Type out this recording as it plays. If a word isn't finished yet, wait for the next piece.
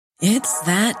It's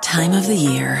that time of the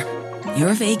year.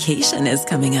 Your vacation is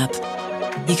coming up.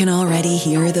 You can already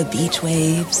hear the beach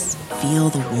waves, feel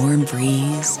the warm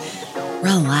breeze,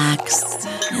 relax,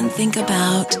 and think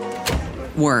about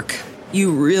work.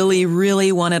 You really,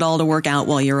 really want it all to work out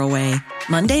while you're away.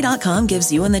 Monday.com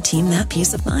gives you and the team that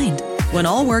peace of mind. When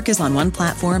all work is on one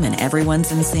platform and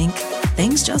everyone's in sync,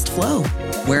 things just flow.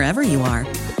 Wherever you are,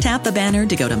 tap the banner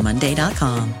to go to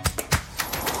Monday.com.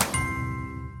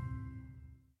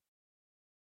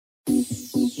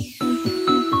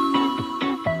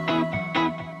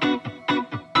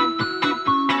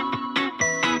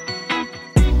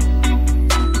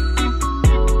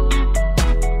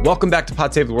 Welcome back to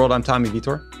Pod Save the World. I'm Tommy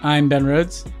Vitor. I'm Ben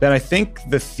Rhodes. Ben, I think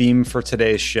the theme for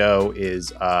today's show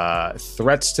is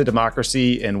threats to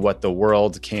democracy and what the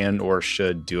world can or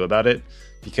should do about it.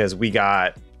 Because we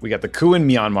got the coup in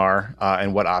Myanmar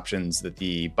and what options that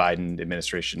the Biden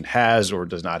administration has or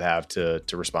does not have to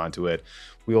respond to it.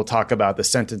 We will talk about the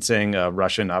sentencing of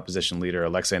Russian opposition leader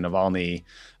Alexei Navalny.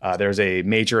 There's a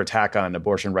major attack on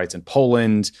abortion rights in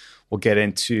Poland. We'll get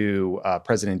into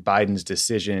President Biden's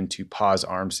decision to pause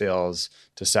arms sales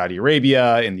to Saudi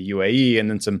Arabia and the UAE,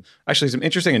 and then some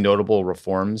interesting and notable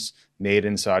reforms made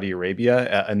in Saudi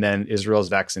Arabia, and then Israel's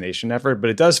vaccination effort. But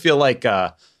it does feel like,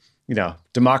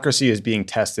 democracy is being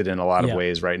tested in a lot of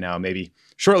ways right now, maybe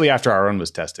shortly after our own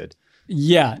was tested.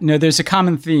 Yeah, no, there's a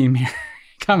common theme here,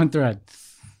 common thread.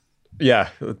 Yeah,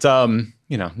 it's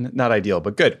not ideal,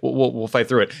 but good. We'll fight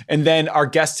through it. And then our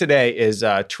guest today is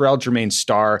Terrell Jermaine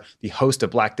Starr, the host of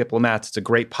Black Diplomats. It's a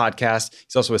great podcast.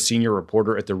 He's also a senior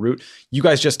reporter at The Root. You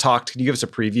guys just talked. Can you give us a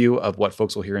preview of what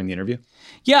folks will hear in the interview?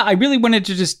 Yeah, I really wanted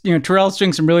to just, Terrell's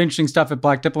doing some really interesting stuff at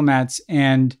Black Diplomats,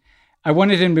 and I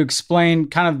wanted him to explain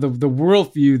kind of the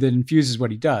worldview that infuses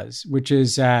what he does, which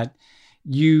is that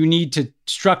you need to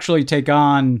structurally take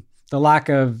on the lack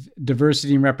of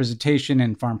diversity and representation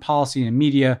in foreign policy and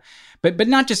media, but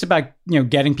not just about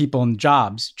getting people in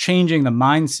jobs, changing the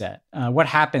mindset. What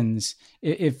happens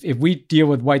if we deal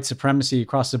with white supremacy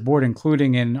across the board,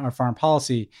 including in our foreign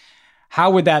policy?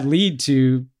 How would that lead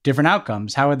to different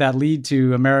outcomes? How would that lead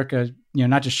to America,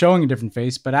 not just showing a different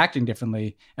face, but acting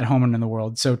differently at home and in the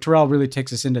world? So Terrell really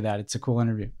takes us into that. It's a cool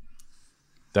interview.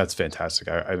 That's fantastic.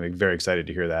 I'm very excited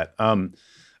to hear that.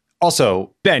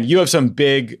 Also, Ben, you have some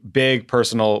big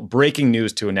personal breaking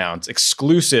news to announce,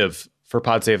 exclusive for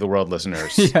Pod Save the World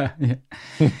listeners.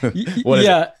 What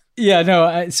is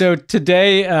it? So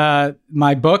today,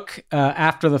 my book,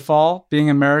 After the Fall,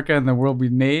 Being America and the World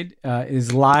We've Made,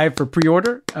 is live for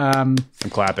pre-order. I'm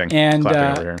clapping. And clapping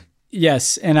over here.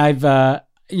 Yes, and I've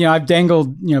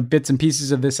dangled bits and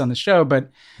pieces of this on the show,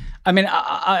 but I mean,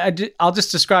 I'll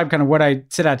just describe kind of what I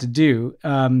set out to do.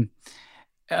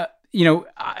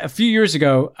 A few years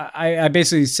ago, I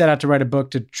basically set out to write a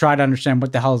book to try to understand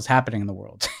what the hell is happening in the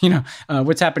world.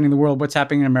 What's happening in the world, what's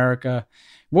happening in America,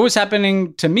 what was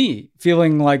happening to me,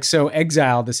 feeling like so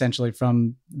exiled essentially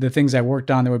from the things I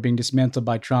worked on that were being dismantled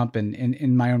by Trump and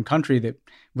in my own country that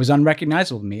was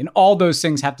unrecognizable to me. And all those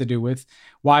things have to do with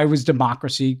why was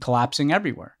democracy collapsing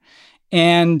everywhere.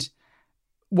 And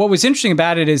what was interesting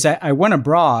about it is I went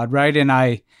abroad, right? And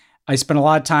I spent a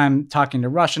lot of time talking to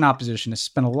Russian opposition. I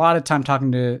spent a lot of time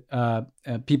talking to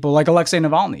people like Alexei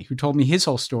Navalny, who told me his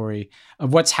whole story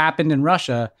of what's happened in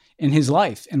Russia in his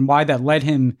life and why that led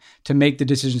him to make the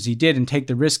decisions he did and take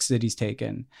the risks that he's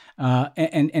taken,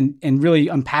 and really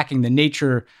unpacking the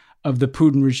nature of the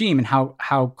Putin regime and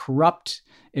how corrupt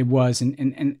it was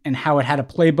and how it had a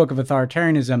playbook of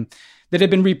authoritarianism that had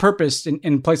been repurposed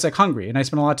in a place like Hungary. And I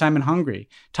spent a lot of time in Hungary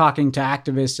talking to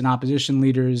activists and opposition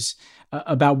leaders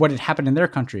about what had happened in their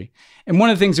country. And one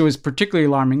of the things that was particularly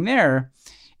alarming there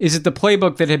is that the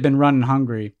playbook that had been run in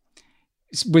Hungary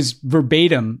was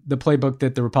verbatim the playbook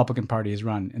that the Republican Party has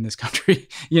run in this country.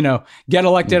 Get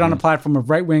elected on a platform of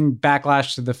right-wing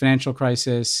backlash to the financial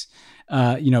crisis,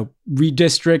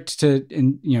 redistrict to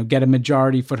get a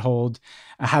majority foothold,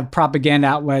 have propaganda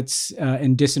outlets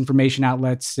and disinformation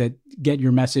outlets that get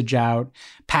your message out,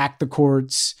 pack the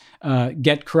courts,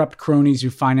 get corrupt cronies who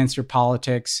finance your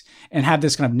politics, and have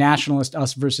this kind of nationalist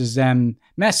us versus them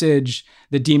message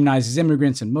that demonizes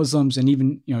immigrants and Muslims and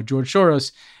even George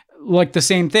Soros, like the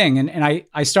same thing. And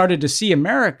I started to see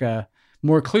America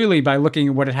more clearly by looking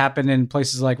at what had happened in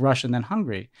places like Russia and then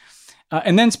Hungary.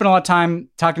 And then spent a lot of time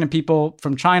talking to people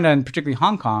from China and particularly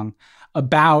Hong Kong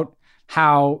about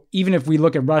how even if we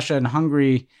look at Russia and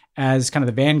Hungary as kind of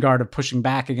the vanguard of pushing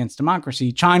back against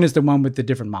democracy, China's the one with the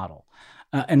different model.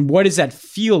 And what does that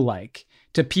feel like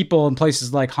to people in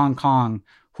places like Hong Kong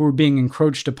who are being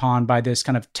encroached upon by this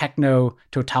kind of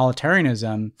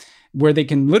techno-totalitarianism where they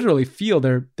can literally feel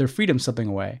their freedom slipping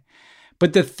away?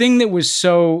 But the thing that was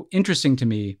so interesting to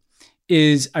me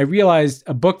is I realized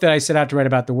a book that I set out to write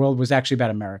about the world was actually about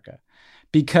America,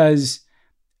 because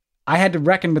I had to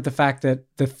reckon with the fact that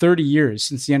the 30 years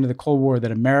since the end of the Cold War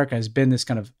that America has been this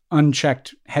kind of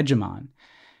unchecked hegemon,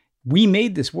 we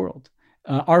made this world.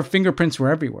 Our fingerprints were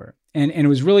everywhere. And it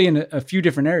was really in a few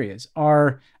different areas.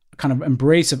 Our kind of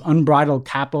embrace of unbridled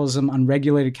capitalism,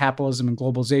 unregulated capitalism, and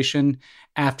globalization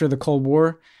after the Cold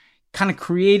War kind of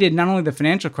created not only the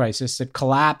financial crisis that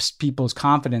collapsed people's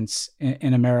confidence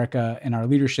in America and our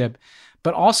leadership,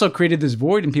 but also created this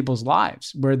void in people's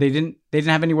lives where they didn't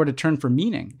have anywhere to turn for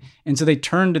meaning. And so they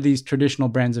turned to these traditional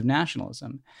brands of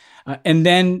nationalism. And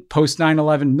then post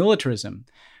 9/11 militarism,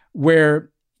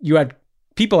 where you had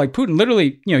people like Putin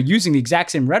literally, using the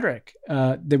exact same rhetoric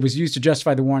that was used to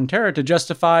justify the war on terror to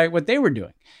justify what they were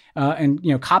doing, and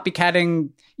copycatting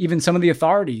even some of the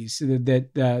authorities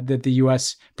that the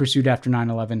U.S. pursued after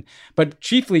 9/11, but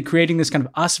chiefly creating this kind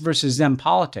of us versus them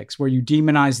politics where you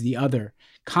demonize the other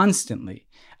constantly,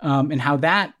 and how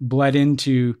that bled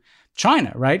into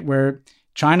China, right? Where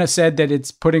China said that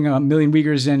it's putting 1 million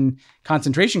Uyghurs in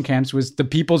concentration camps was the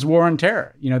people's war on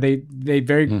terror. They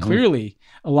very clearly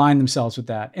align themselves with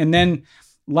that. And then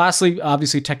lastly,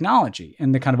 obviously technology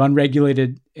and the kind of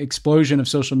unregulated explosion of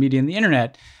social media and the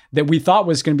internet that we thought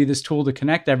was going to be this tool to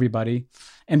connect everybody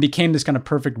and became this kind of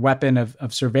perfect weapon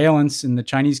of surveillance in the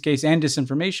Chinese case and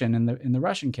disinformation in the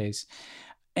Russian case.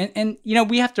 And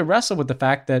we have to wrestle with the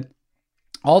fact that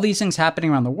all these things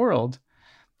happening around the world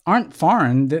aren't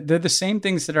foreign. They're the same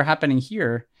things that are happening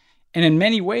here. And in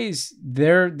many ways,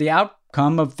 they're the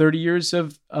outcome of 30 years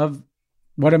of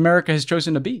what America has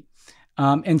chosen to be.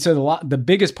 And so the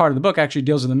biggest part of the book actually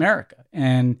deals with America.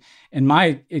 And in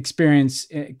my experience,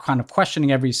 kind of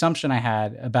questioning every assumption I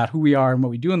had about who we are and what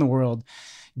we do in the world,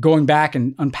 going back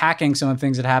and unpacking some of the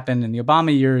things that happened in the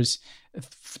Obama years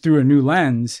through a new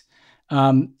lens.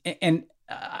 I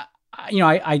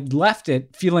left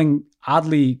it feeling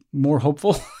oddly more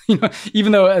hopeful,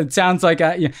 even though it sounds like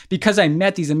because I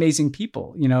met these amazing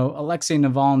people, Alexei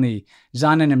Navalny,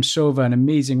 Zhana Nemtsova, an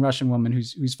amazing Russian woman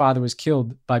whose father was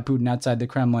killed by Putin outside the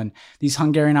Kremlin, these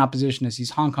Hungarian oppositionists, these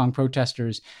Hong Kong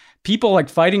protesters, people like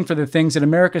fighting for the things that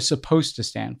America's supposed to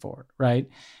stand for, right?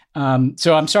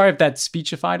 So I'm sorry if that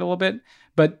speechified a little bit,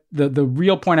 but the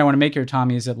real point I want to make here,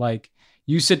 Tommy, is that like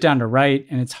you sit down to write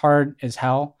and it's hard as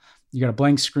hell. You got a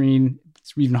blank screen.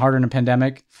 It's even harder in a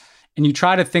pandemic. And you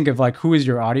try to think of like, who is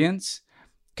your audience?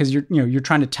 Because you're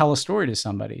trying to tell a story to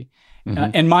somebody.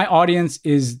 And my audience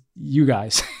is you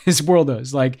guys, is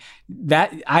Worldos. Like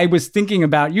that, I was thinking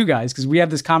about you guys because we have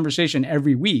this conversation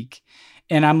every week.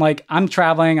 And I'm like, I'm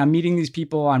traveling, I'm meeting these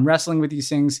people, I'm wrestling with these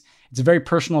things. It's a very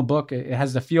personal book. It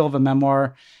has the feel of a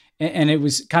memoir. And it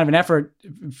was kind of an effort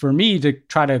for me to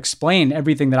try to explain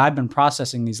everything that I've been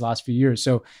processing these last few years.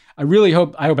 So I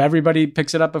hope everybody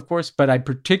picks it up, of course, but I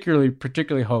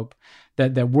particularly hope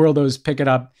that Worldos pick it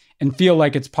up and feel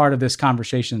like it's part of this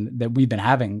conversation that we've been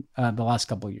having the last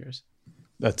couple of years.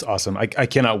 That's awesome. I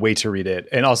cannot wait to read it.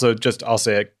 And also I'll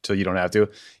say it so you don't have to.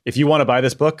 If you want to buy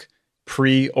this book,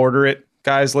 pre-order it,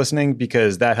 guys listening,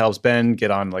 because that helps Ben get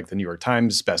on like the New York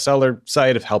Times bestseller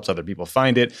site. It helps other people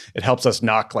find it. It helps us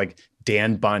knock like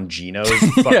Dan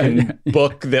Bongino's fucking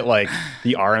book that like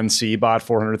the RNC bought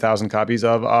 400,000 copies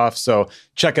of off. So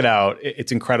check it out.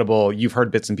 It's incredible. You've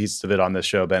heard bits and pieces of it on this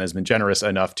show. Ben has been generous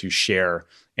enough to share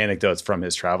anecdotes from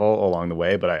his travel along the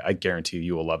way, but I guarantee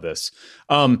you will love this.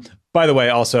 By the way,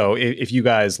 also, if you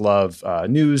guys love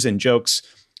news and jokes,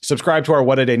 subscribe to our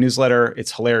What a Day newsletter.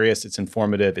 It's hilarious. It's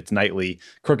informative. It's nightly.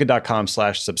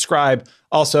 Crooked.com/subscribe.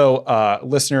 Also,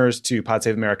 listeners to Pod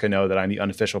Save America know that I'm the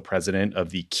unofficial president of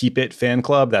the Keep It fan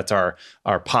club. That's our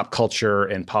pop culture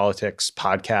and politics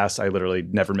podcast. I literally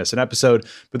never miss an episode.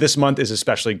 But this month is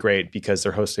especially great because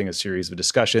they're hosting a series of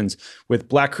discussions with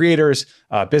Black creators,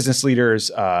 business leaders,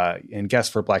 and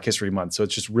guests for Black History Month. So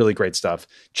it's just really great stuff.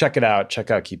 Check it out.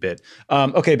 Check out Keep It.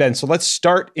 Okay, Ben, so let's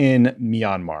start in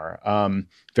Myanmar.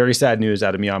 Very sad news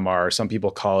out of Myanmar. Some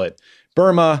people call it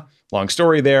Burma. Long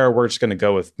story there. We're just going to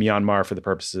go with Myanmar for the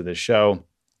purposes of this show.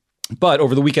 But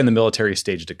over the weekend, the military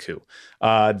staged a coup.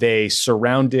 They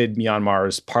surrounded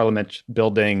Myanmar's parliament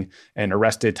building and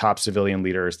arrested top civilian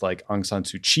leaders like Aung San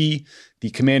Suu Kyi.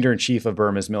 The commander-in-chief of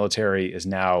Burma's military is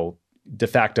now de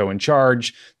facto in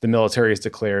charge. The military has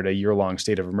declared a year-long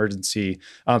state of emergency.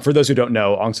 For those who don't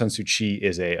know, Aung San Suu Kyi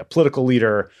is a political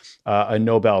leader, a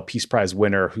Nobel Peace Prize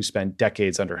winner who spent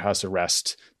decades under house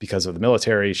arrest because of the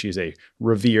military. She's a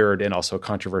revered and also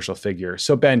controversial figure.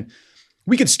 So, Ben,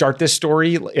 we could start this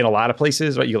story in a lot of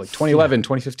places, right? You like 2011,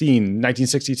 2015,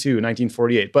 1962,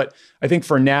 1948. But I think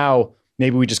for now,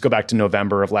 maybe we just go back to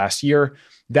November of last year.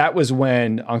 That was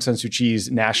when Aung San Suu Kyi's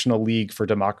National League for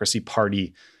Democracy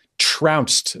party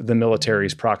trounced the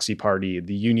military's proxy party,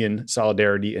 the Union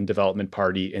Solidarity and Development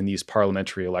Party, in these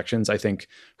parliamentary elections. I think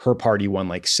her party won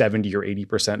like 70 or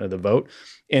 80% of the vote.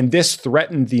 And this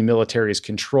threatened the military's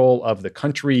control of the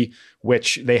country,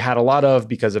 which they had a lot of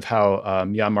because of how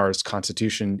Myanmar's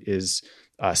constitution is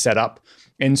set up.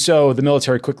 And so the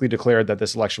military quickly declared that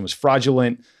this election was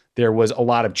fraudulent. There was a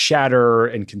lot of chatter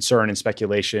and concern and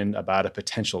speculation about a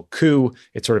potential coup.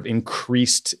 It sort of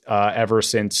increased ever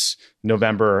since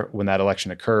November when that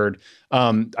election occurred.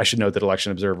 I should note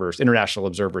that international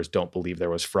observers don't believe there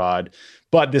was fraud.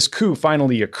 But this coup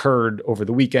finally occurred over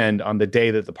the weekend on the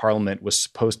day that the parliament was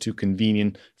supposed to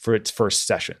convene for its first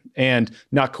session. And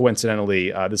not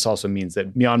coincidentally, this also means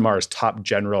that Myanmar's top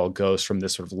general goes from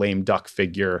this sort of lame duck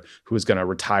figure who is going to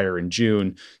retire in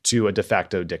June to a de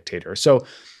facto dictator. So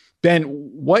Ben,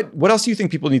 what else do you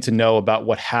think people need to know about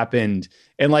what happened?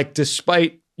 And like,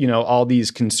 despite, all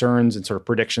these concerns and sort of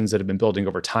predictions that have been building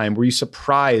over time, were you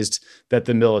surprised that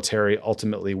the military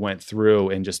ultimately went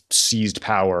through and just seized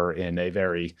power in a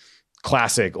very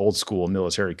classic old school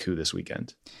military coup this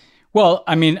weekend? Well,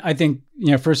 I mean, I think,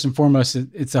 first and foremost,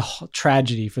 it's a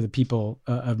tragedy for the people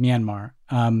of Myanmar.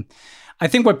 I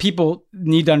think what people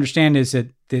need to understand is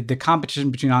that the competition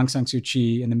between Aung San Suu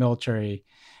Kyi and the military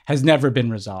has never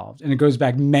been resolved. And it goes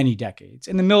back many decades.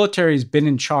 And the military has been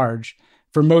in charge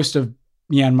for most of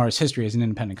Myanmar's history as an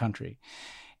independent country.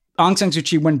 Aung San Suu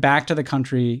Kyi went back to the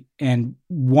country and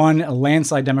won a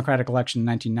landslide democratic election in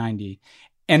 1990.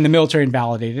 And the military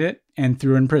invalidated it and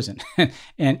threw her in prison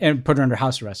and put her under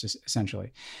house arrest,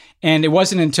 essentially. And it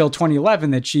wasn't until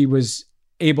 2011 that she was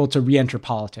able to re-enter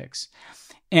politics.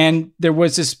 And there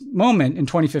was this moment in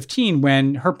 2015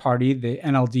 when her party, the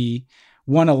NLD,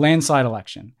 won a landslide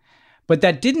election. But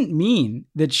that didn't mean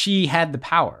that she had the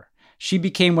power. She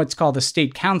became what's called a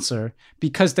state counselor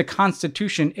because the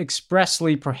Constitution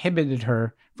expressly prohibited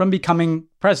her from becoming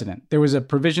president. There was a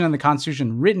provision in the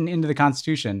Constitution, written into the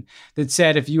Constitution, that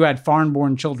said if you had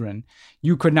foreign-born children,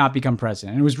 you could not become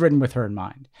president. And it was written with her in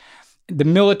mind. The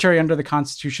military under the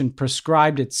Constitution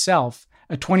prescribed itself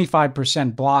a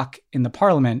 25% block in the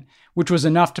parliament, which was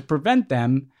enough to prevent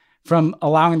them from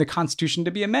allowing the Constitution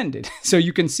to be amended. So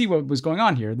you can see what was going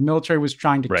on here. The military was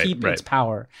trying to keep its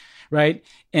power, right?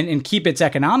 And keep its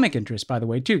economic interests, by the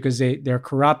way, too, because they're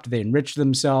corrupt, they enrich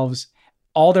themselves.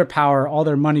 All their power, all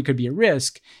their money could be at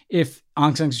risk if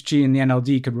Aung San Suu Kyi and the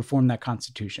NLD could reform that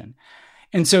constitution.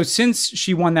 And so since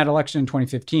she won that election in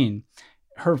 2015,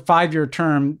 her 5-year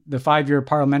term, the 5-year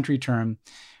parliamentary term,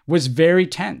 was very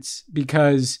tense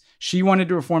because she wanted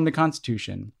to reform the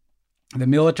constitution. The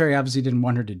military obviously didn't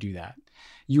want her to do that.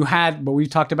 You had what we've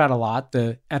talked about a lot,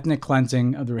 the ethnic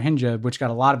cleansing of the Rohingya, which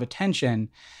got a lot of attention,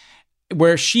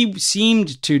 where she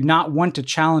seemed to not want to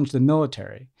challenge the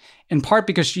military, in part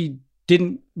because she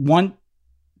didn't want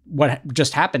what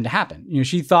just happened to happen.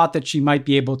 She thought that she might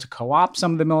be able to co-opt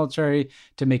some of the military,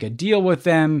 to make a deal with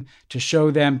them, to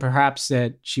show them perhaps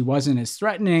that she wasn't as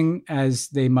threatening as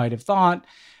they might have thought.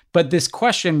 But this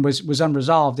question was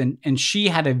unresolved, and she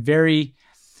had a very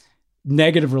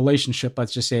negative relationship,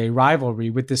 let's just say a rivalry,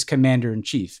 with this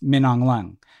commander-in-chief, Min Aung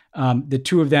Hlaing. The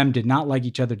two of them did not like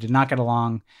each other, did not get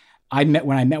along.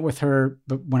 When I met with her,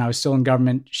 but when I was still in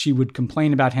government, she would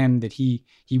complain about him, that he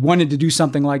wanted to do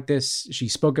something like this. She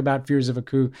spoke about fears of a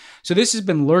coup. So this has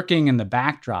been lurking in the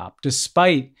backdrop,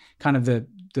 despite kind of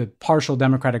the partial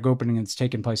democratic opening that's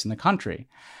taken place in the country.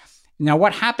 Now,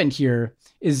 what happened here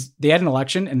is they had an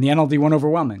election and the NLD won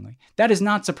overwhelmingly. That is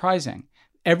not surprising.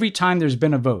 Every time there's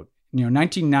been a vote,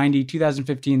 1990,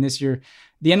 2015, this year,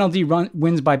 the NLD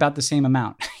wins by about the same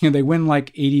amount. They win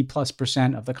like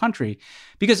 80+% of the country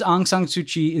because Aung San Suu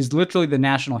Kyi is literally the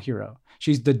national hero.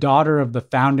 She's the daughter of the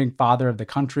founding father of the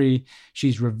country.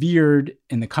 She's revered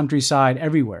in the countryside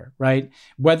everywhere, right?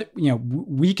 Whether,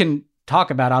 we can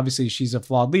talk about, obviously, she's a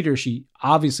flawed leader. She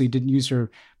obviously didn't use her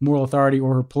moral authority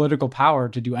or her political power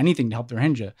to do anything to help the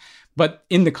Rohingya. But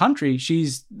in the country,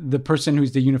 she's the person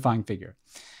who's the unifying figure.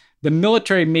 The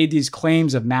military made these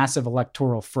claims of massive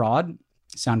electoral fraud,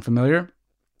 sound familiar,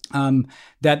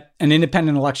 that an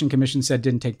independent election commission said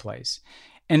didn't take place.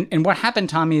 And what happened,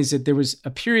 Tommy, is that there was a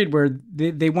period where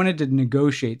they wanted to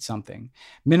negotiate something.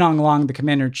 Min Aung Hlaing, the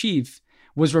commander-in-chief,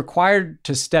 was required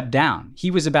to step down.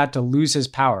 He was about to lose his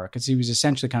power because he was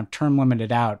essentially kind of term limited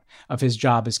out of his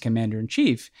job as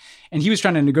commander-in-chief. And he was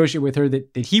trying to negotiate with her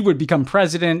that he would become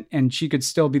president and she could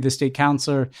still be the state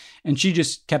counselor. And she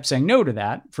just kept saying no to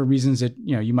that for reasons that,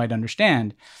 you might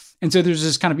understand. And so there's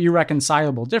this kind of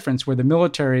irreconcilable difference where the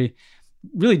military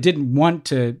really didn't want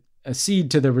to accede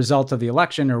to the result of the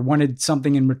election or wanted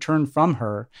something in return from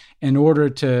her in order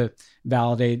to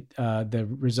validate the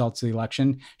results of the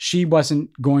election. She wasn't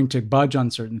going to budge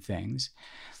on certain things.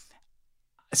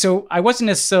 So I wasn't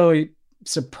necessarily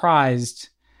surprised.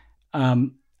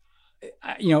 The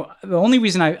only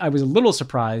reason I was a little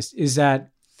surprised is that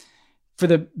for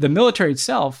the military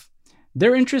itself,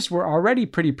 their interests were already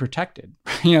pretty protected.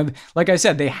 Like I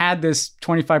said, they had this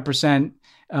 25%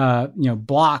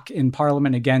 block in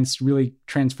parliament against really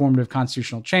transformative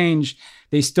constitutional change.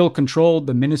 They still controlled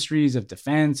the ministries of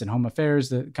defense and home affairs,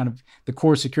 the kind of the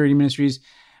core security ministries.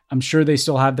 I'm sure they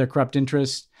still have their corrupt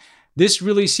interests. This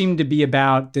really seemed to be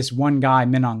about this one guy,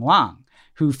 Min Aung Hlaing,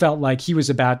 who felt like he was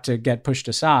about to get pushed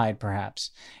aside,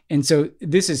 perhaps. And so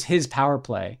this is his power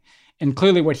play. And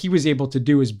clearly what he was able to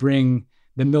do is bring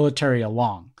the military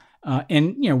along.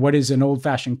 What is an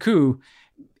old-fashioned coup,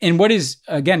 and what is,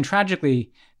 again,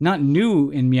 tragically not new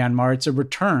in Myanmar, it's a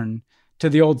return to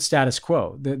the old status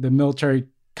quo, the military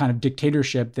kind of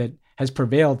dictatorship that has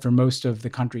prevailed for most of the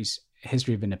country's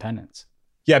history of independence.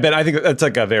 Yeah, Ben, I think that's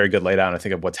like a very good laydown, I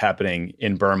think, of what's happening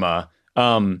in Burma.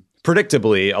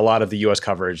 Predictably, a lot of the U.S.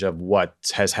 coverage of what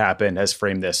has happened has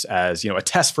framed this as, a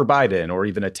test for Biden or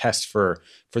even a test for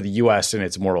the U.S. and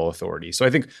its moral authority. So I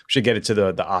think we should get into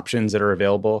the options that are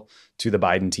available to the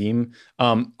Biden team.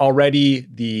 Already,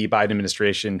 the Biden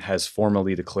administration has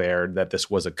formally declared that this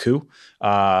was a coup.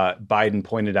 Biden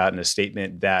pointed out in a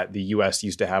statement that the U.S.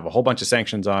 used to have a whole bunch of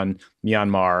sanctions on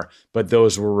Myanmar, but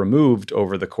those were removed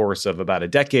over the course of about a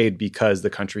decade because the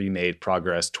country made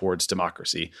progress towards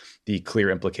democracy. The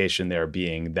clear implication there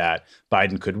being that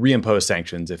Biden could reimpose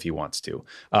sanctions if he wants to.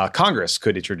 Congress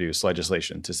could introduce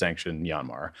legislation to sanction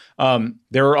Myanmar.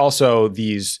 There are also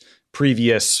these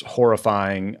previous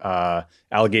horrifying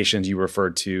allegations you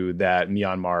referred to that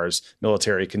Myanmar's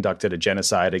military conducted a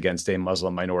genocide against a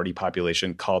Muslim minority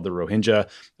population called the Rohingya.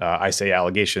 I say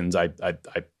allegations. I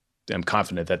am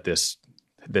confident that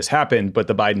this happened, but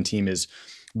the Biden team is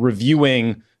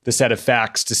reviewing the set of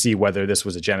facts to see whether this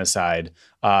was a genocide.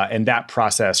 And that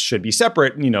process should be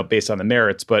separate, based on the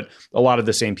merits. But a lot of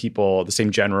the same people, the same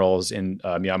generals in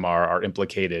Myanmar are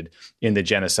implicated in the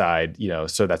genocide,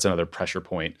 so that's another pressure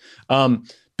point.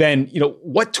 Ben,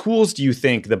 what tools do you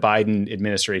think the Biden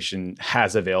administration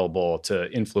has available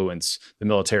to influence the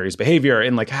military's behavior?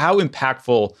 And how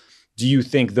impactful do you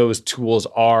think those tools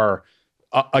are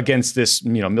against this,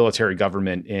 military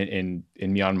government in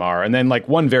Myanmar? And then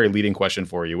one very leading question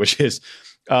for you, which is,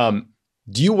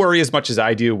 do you worry as much as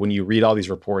I do when you read all these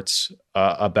reports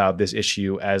about this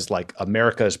issue as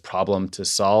America's problem to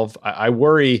solve? I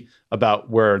worry about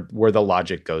where the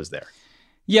logic goes there.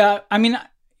 Yeah, I mean,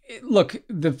 look,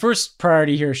 the first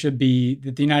priority here should be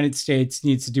that the United States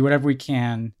needs to do whatever we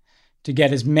can to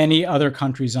get as many other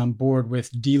countries on board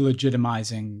with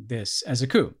delegitimizing this as a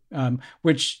coup,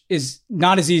 which is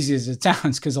not as easy as it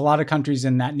sounds, because a lot of countries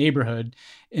in that neighborhood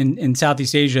in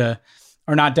Southeast Asia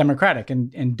are not democratic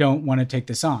and don't want to take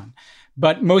this on.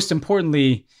 But most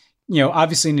importantly,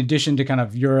 obviously, in addition to kind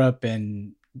of Europe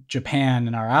and Japan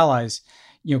and our allies,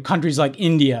 countries like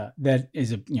India, that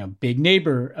is a big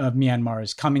neighbor of Myanmar,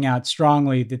 is coming out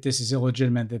strongly that this is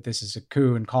illegitimate, that this is a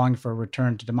coup, and calling for a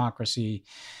return to democracy.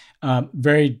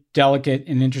 Very delicate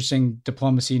and interesting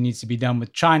diplomacy needs to be done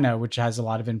with China, which has a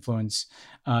lot of influence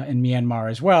in Myanmar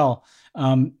as well.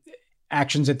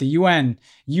 Actions at the UN.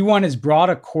 You want as broad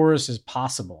a chorus as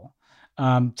possible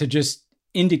to just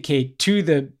indicate to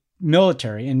the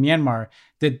military in Myanmar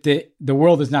that the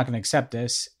world is not going to accept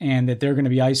this, and that they're going to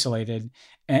be isolated,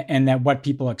 and that what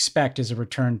people expect is a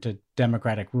return to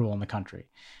democratic rule in the country.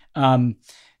 Then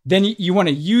you want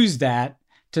to use that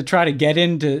to try to get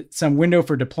into some window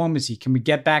for diplomacy. Can we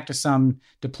get back to some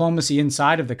diplomacy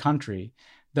inside of the country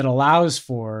that allows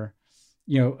for,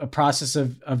 a process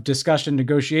of discussion,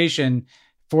 negotiation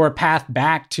for a path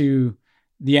back to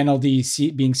the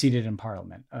NLD being seated in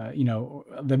parliament?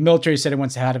 The military said it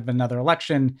wants to have another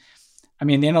election. I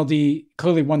mean, the NLD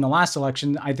clearly won the last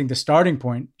election. I think the starting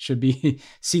point should be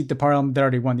seat the parliament that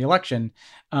already won the election.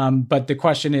 But the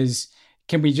question is,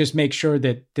 can we just make sure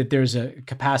that there's a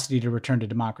capacity to return to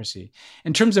democracy?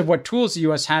 In terms of what tools the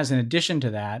U.S. has in addition to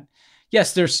that,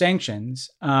 yes, there's sanctions.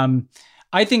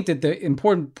 I think that the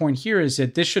important point here is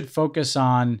that this should focus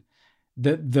on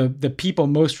the people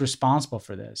most responsible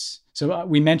for this. So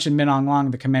we mentioned Min Aung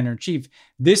Hlaing, the commander-in-chief.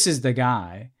 This is the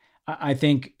guy, I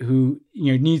think, who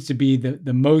needs to be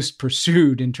the most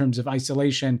pursued in terms of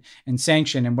isolation and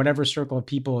sanction, and whatever circle of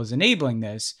people is enabling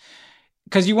this.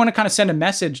 Because you want to kind of send a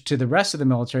message to the rest of the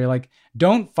military,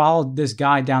 don't follow this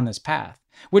guy down this path,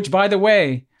 which, by the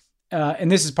way,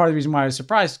 and this is part of the reason why I was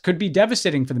surprised, could be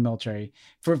devastating for the military,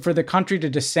 for the country to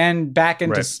descend back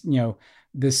into,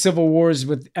 the civil wars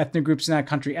with ethnic groups in that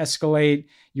country escalate.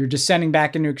 You're descending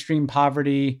back into extreme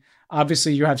poverty.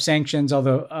 Obviously, you have sanctions,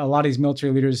 although a lot of these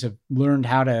military leaders have learned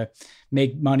how to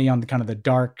make money on the kind of the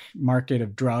dark market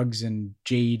of drugs and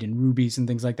jade and rubies and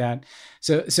things like that.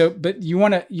 But you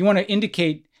want to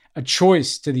indicate a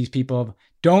choice to these people of,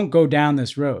 don't go down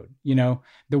this road. The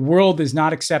world is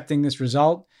not accepting this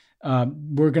result.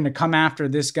 We're going to come after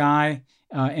this guy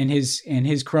and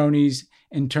his cronies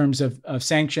in terms of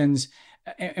sanctions.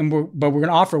 But we're going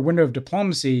to offer a window of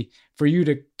diplomacy for you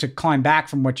to climb back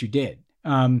from what you did.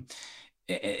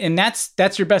 And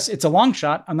that's your best. It's a long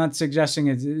shot. I'm not suggesting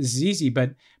it's easy,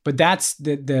 but that's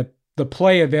the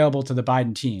play available to the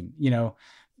Biden team.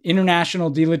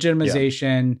 International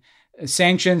delegitimization,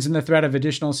 sanctions and the threat of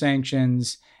additional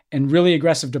sanctions, and really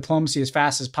aggressive diplomacy as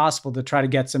fast as possible to try to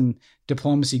get some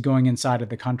diplomacy going inside of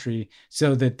the country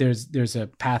so that there's a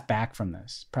path back from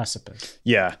this precipice.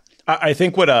 Yeah. I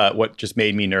think what just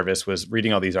made me nervous was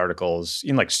reading all these articles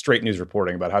in like straight news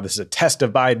reporting about how this is a test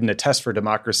of Biden, a test for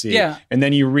democracy. Yeah. And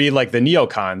then you read like the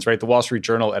neocons, right? The Wall Street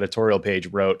Journal editorial page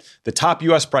wrote, the top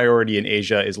U.S. priority in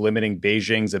Asia is limiting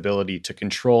Beijing's ability to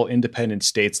control independent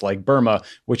states like Burma,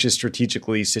 which is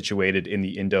strategically situated in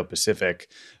the Indo-Pacific.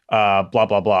 Blah,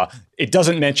 blah, blah. It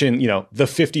doesn't mention, the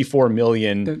 54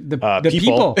 million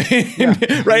people.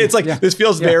 Right? It's like, this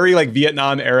feels very like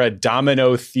Vietnam era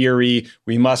domino theory.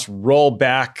 We must roll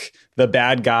back the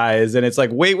bad guys. And it's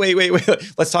like, wait.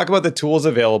 Let's talk about the tools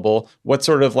available. What's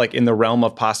sort of like in the realm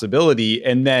of possibility.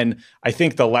 And then I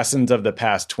think the lessons of the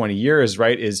past 20 years,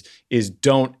 right, is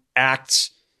don't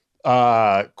act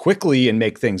quickly and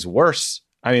make things worse.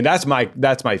 I mean, that's my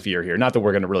fear here. Not that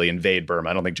we're going to really invade Burma.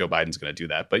 I don't think Joe Biden's going to do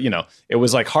that. But, it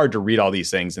was like hard to read all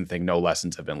these things and think no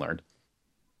lessons have been learned.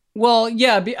 Well,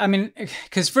 yeah. I mean,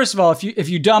 because first of all, if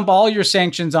you dump all your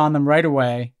sanctions on them right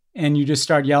away and you just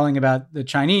start yelling about the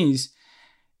Chinese,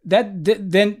 then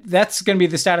that's going to be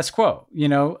the status quo,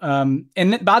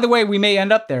 And by the way, we may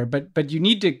end up there, but you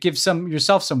need to give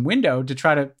yourself some window to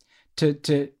try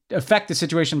to affect the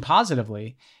situation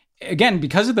positively. Again,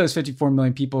 because of those 54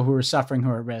 million people who are suffering, who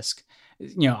are at risk.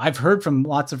 I've heard from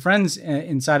lots of friends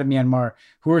inside of Myanmar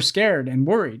who are scared and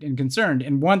worried and concerned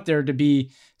and want there to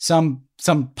be some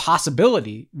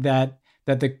possibility that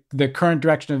the current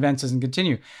direction of events doesn't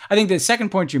continue. I think the second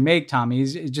point you make, Tommy,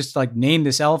 is just like name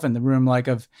this elephant in the room, like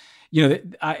of,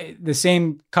 the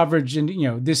same coverage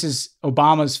and, this is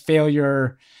Obama's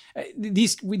failure.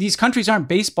 These countries aren't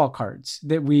baseball cards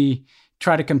that we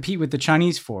try to compete with the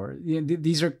Chinese for.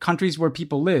 These are countries where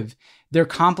people live. They're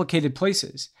complicated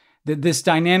places. This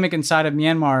dynamic inside of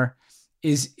Myanmar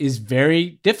is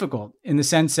very difficult in the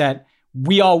sense that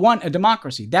we all want a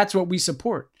democracy. That's what we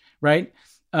support, right?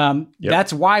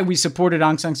 That's why we supported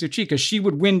Aung San Suu Kyi, because she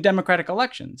would win democratic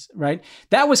elections, right?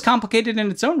 That was complicated in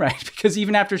its own right, because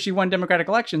even after she won democratic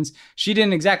elections, she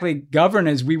didn't exactly govern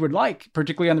as we would like,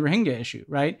 particularly on the Rohingya issue,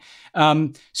 right?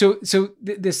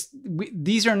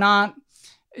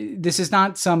 This is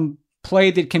not some play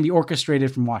that can be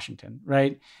orchestrated from Washington,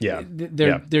 right? Yeah.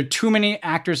 There are too many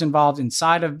actors involved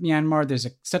inside of Myanmar. There's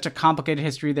such a complicated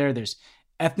history there. There's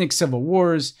ethnic civil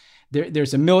wars.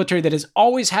 There's a military that has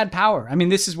always had power. I mean,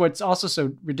 this is what's also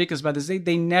so ridiculous about this.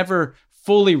 They never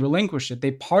fully relinquished it.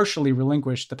 They partially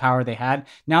relinquished the power they had.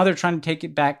 Now they're trying to take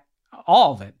it back,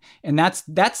 all of it. And that's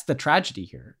the tragedy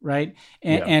here, right?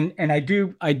 And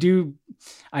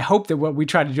I hope that what we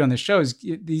try to do on this show is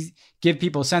give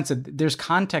people a sense that there's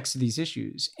context to these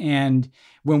issues. And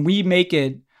when we make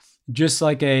it just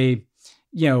like a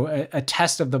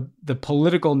test of the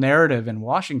political narrative in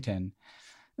Washington,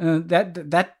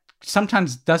 that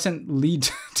sometimes doesn't lead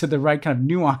to the right kind of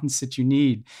nuance that you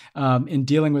need in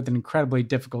dealing with an incredibly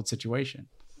difficult situation.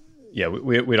 Yeah,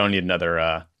 we don't need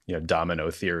another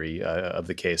domino theory of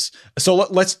the case. So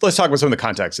let's talk about some of the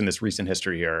context in this recent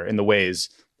history here, in the ways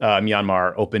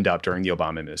Myanmar opened up during the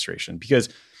Obama administration, because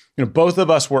both of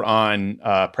us were on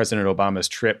President Obama's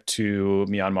trip to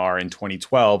Myanmar in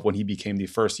 2012 when he became the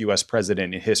first U.S.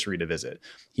 president in history to visit.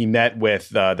 He met with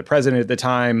the president at the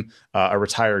time, a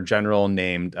retired general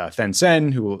named Thein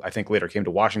Sein, who I think later came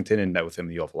to Washington and met with him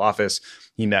in the Oval Office.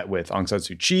 He met with Aung San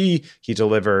Suu Kyi. He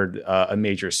delivered a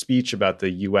major speech about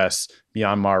the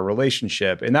U.S.-Myanmar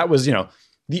relationship. And that was,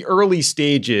 the early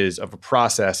stages of a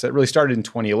process that really started in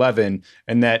 2011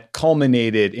 and that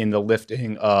culminated in the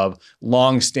lifting of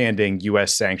longstanding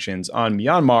U.S. sanctions on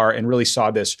Myanmar and really saw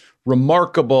this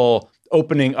remarkable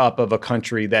opening up of a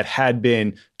country that had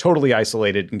been totally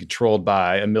isolated and controlled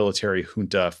by a military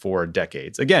junta for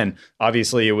decades. Again,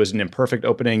 obviously, it was an imperfect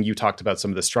opening. You talked about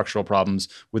some of the structural problems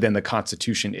within the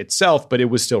Constitution itself, but it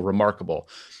was still remarkable.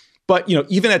 But,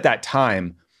 even at that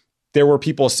time, there were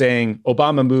people saying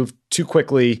Obama moved too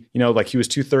quickly, like he was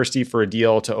too thirsty for a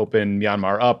deal to open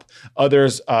Myanmar up.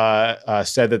 Others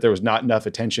said that there was not enough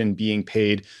attention being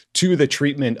paid to the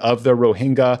treatment of the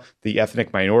Rohingya, the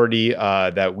ethnic minority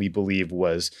that we believe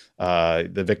was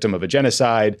the victim of a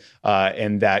genocide,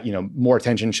 and that, more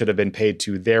attention should have been paid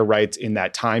to their rights in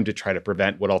that time to try to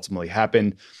prevent what ultimately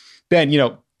happened. Ben,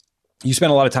 you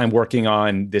spent a lot of time working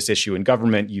on this issue in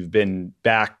government. You've been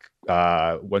back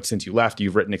since you left.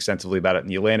 You've written extensively about it in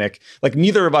the Atlantic. Like,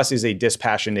 neither of us is a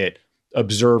dispassionate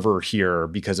observer here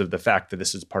because of the fact that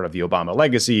this is part of the Obama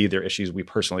legacy. There are issues we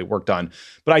personally worked on,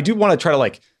 but I do want to try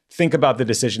to think about the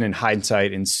decision in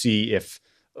hindsight and see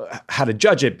how to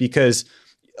judge it, because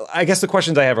I guess the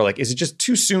questions I have are is it just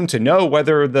too soon to know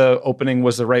whether the opening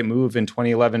was the right move in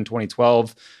 2011,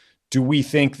 2012? Do we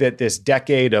think that this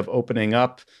decade of opening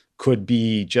up could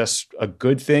be just a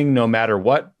good thing no matter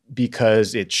what,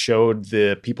 because it showed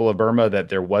the people of Burma that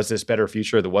there was this better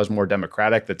future that was more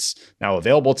democratic that's now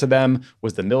available to them?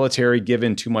 Was the military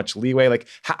given too much leeway?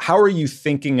 How are you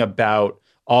thinking about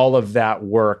all of that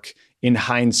work in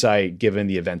hindsight, given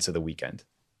the events of the weekend?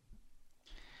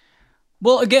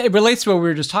 Well, again, it relates to what we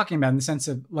were just talking about in the sense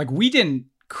of we didn't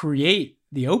create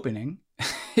the opening.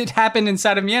 It happened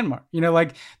inside of Myanmar.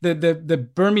 The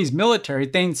Burmese military,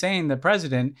 Thein Sein, the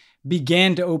president,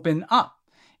 began to open up.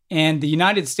 And the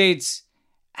United States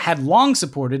had long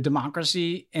supported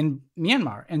democracy in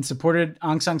Myanmar and supported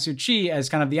Aung San Suu Kyi as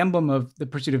kind of the emblem of the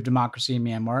pursuit of democracy in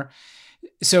Myanmar.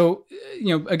 So,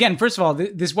 again, first of all,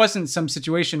 this wasn't some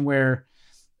situation where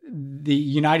the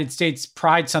United States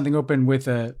pried something open with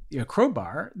a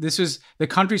crowbar. This was the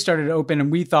country started to open,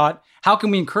 and we thought, how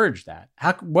can we encourage that?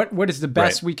 What is the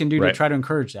best we can do to try to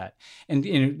encourage that?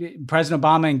 And President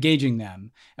Obama engaging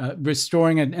them,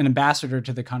 restoring an ambassador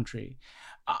to the country.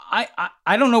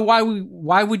 I don't know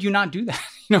why would you not do that?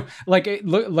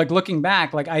 Looking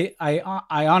back, I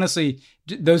honestly,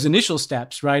 those initial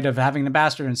steps, right, of having an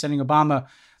ambassador and sending Obama,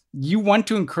 you want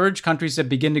to encourage countries that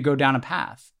begin to go down a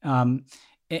path.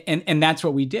 And that's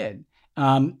what we did.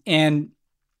 Mindful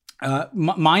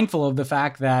of the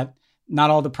fact that not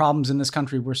all the problems in this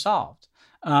country were solved.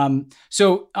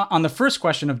 So on the first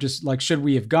question of just should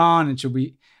we have gone, and should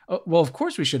we? Well, of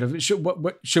course we should have.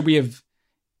 Should we have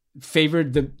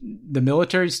favored the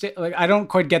military state? I don't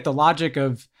quite get the logic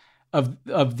of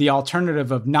the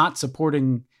alternative of not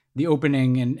supporting the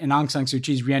opening and Aung San Suu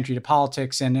Kyi's reentry to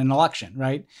politics and an election,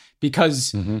 right?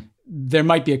 Because there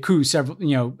might be a coup several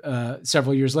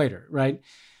years later, right?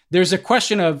 There's a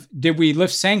question of, did we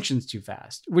lift sanctions too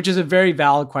fast, which is a very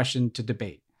valid question to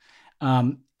debate.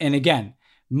 And again,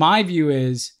 my view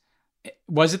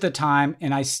was at the time,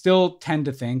 and I still tend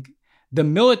to think the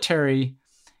military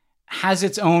has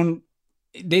its own,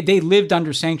 they lived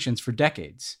under sanctions for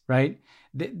decades, right?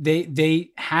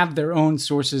 They have their own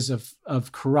sources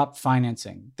of corrupt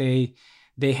financing. They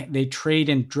trade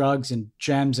in drugs and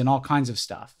gems and all kinds of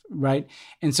stuff, right?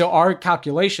 And so our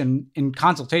calculation, in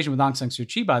consultation with Aung San Suu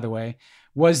Kyi, by the way,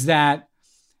 was that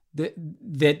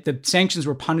the sanctions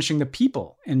were punishing the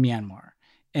people in Myanmar,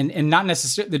 and not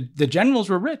necessarily the generals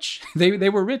were rich. They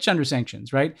were rich under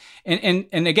sanctions, right? And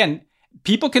again,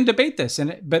 people can debate this,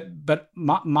 but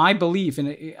my belief,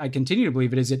 and I continue to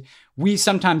believe it, is that we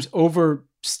sometimes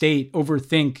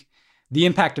overthink the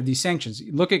impact of these sanctions.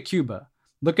 Look at Cuba,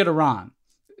 look at Iran.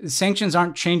 Sanctions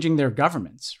aren't changing their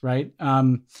governments, right?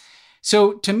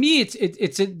 So to me,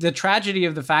 it's the tragedy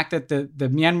of the fact that the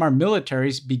Myanmar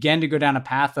militaries began to go down a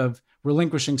path of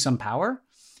relinquishing some power,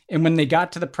 and when they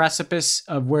got to the precipice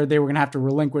of where they were going to have to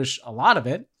relinquish a lot of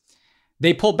it,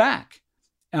 they pulled back,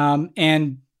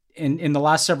 and in the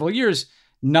last several years,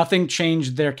 nothing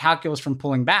changed their calculus from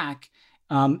pulling back.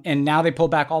 And now they pull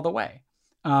back all the way.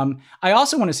 I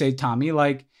also want to say, Tommy,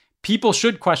 people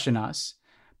should question us,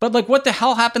 but what the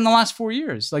hell happened the last 4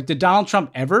 years? Did Donald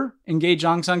Trump ever engage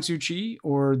Aung San Suu Kyi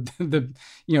or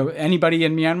anybody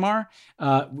in Myanmar?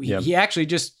 He actually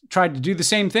just tried to do the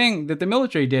same thing that the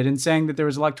military did in saying that there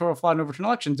was electoral fraud and overturned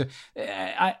elections.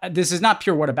 This is not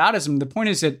pure whataboutism. The point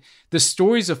is that the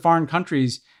stories of foreign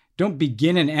countries don't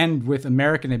begin and end with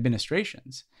American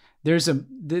administrations. There's a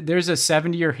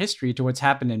 70-year history to what's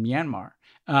happened in Myanmar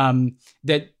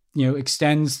that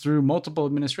extends through multiple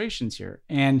administrations here,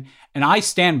 and I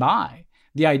stand by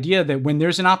the idea that when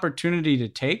there's an opportunity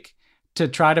to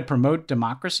try to promote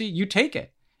democracy, you take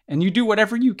it and you do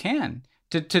whatever you can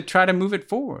to try to move it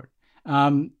forward.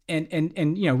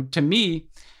 To me,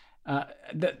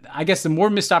 I guess the more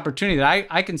missed opportunity that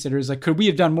I consider is like, could we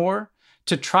have done more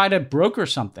to try to broker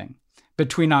something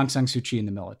between Aung San Suu Kyi and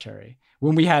the military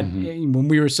when we had when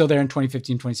we were still there in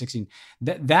 2015, 2016?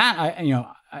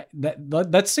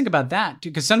 Let's think about that too,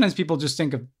 because sometimes people just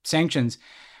think of sanctions.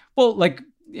 Well, like,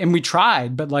 and we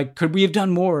tried, but like, could we have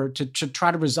done more to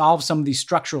try to resolve some of these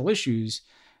structural issues?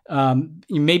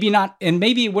 Maybe not, and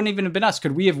maybe it wouldn't even have been us.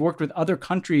 Could we have worked with other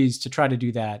countries to try to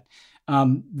do that?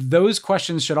 Those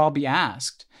questions should all be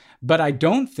asked. But I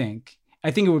think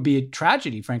it would be a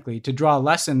tragedy, frankly, to draw a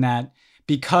lesson that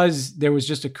because there was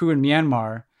just a coup in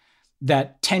Myanmar,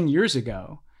 that 10 years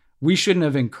ago, we shouldn't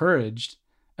have encouraged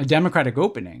a democratic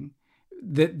opening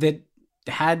that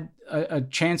had a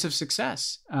chance of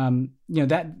success.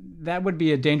 That would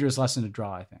be a dangerous lesson to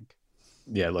draw, I think.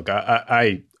 Yeah, look,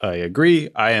 I agree.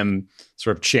 I am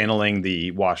sort of channeling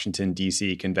the Washington,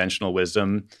 D.C. conventional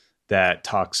wisdom that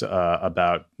talks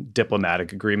about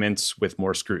diplomatic agreements with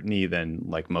more scrutiny than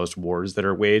like most wars that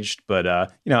are waged. But, I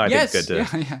think it's good to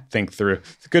think through.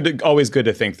 It's always good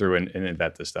to think through and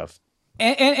vet this stuff.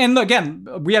 And again,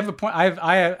 we have a point.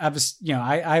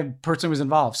 I personally was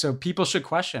involved, so people should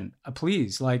question.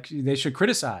 Please, like, they should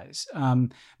criticize.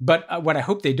 But what I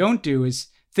hope they don't do is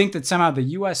think that somehow the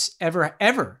U.S.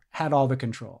 ever had all the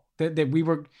control. That we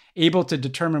were able to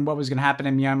determine what was going to happen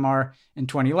in Myanmar in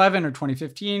 2011 or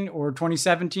 2015 or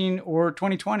 2017 or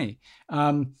 2020.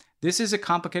 This is a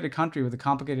complicated country with a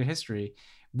complicated history.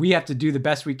 We have to do the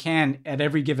best we can at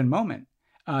every given moment.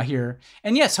 Here.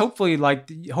 And yes, hopefully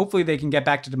they can get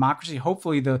back to democracy.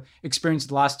 Hopefully the experience of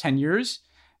the last 10 years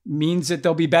means that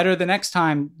they'll be better the next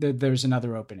time that there's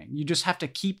another opening. You just have to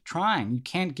keep trying. You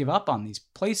can't give up on these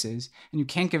places, and you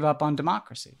can't give up on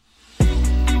democracy.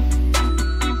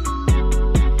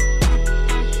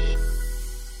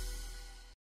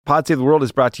 Pod Save the World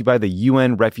is brought to you by the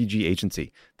UN Refugee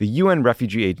Agency. The UN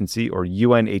Refugee Agency, or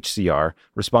UNHCR,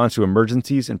 responds to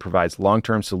emergencies and provides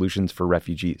long-term solutions for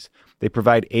refugees. They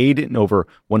provide aid in over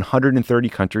 130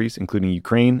 countries, including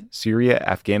Ukraine, Syria,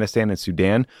 Afghanistan, and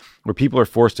Sudan, where people are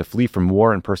forced to flee from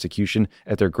war and persecution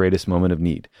at their greatest moment of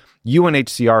need.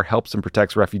 UNHCR helps and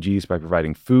protects refugees by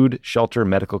providing food, shelter,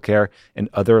 medical care, and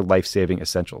other life-saving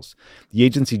essentials. The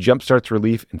agency jumpstarts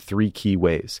relief in 3 key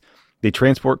ways. They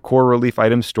transport core relief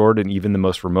items stored in even the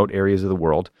most remote areas of the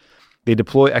world. They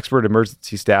deploy expert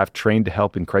emergency staff trained to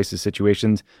help in crisis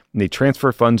situations, and they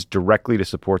transfer funds directly to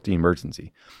support the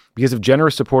emergency. Because of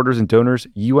generous supporters and donors,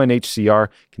 UNHCR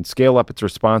can scale up its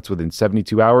response within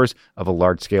 72 hours of a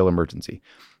large-scale emergency.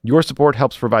 Your support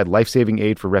helps provide life-saving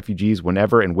aid for refugees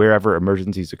whenever and wherever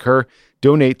emergencies occur.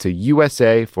 Donate to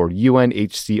USA for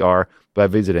UNHCR by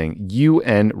visiting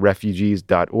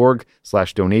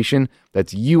unrefugees.org/donation.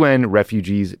 That's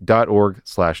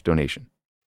unrefugees.org/donation.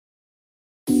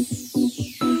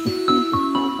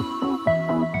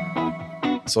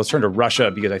 So let's turn to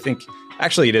Russia, because I think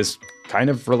actually it is kind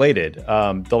of related.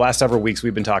 The last several weeks,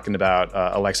 we've been talking about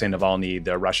Alexei Navalny,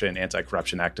 the Russian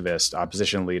anti-corruption activist,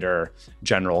 opposition leader,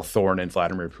 general thorn in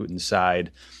Vladimir Putin's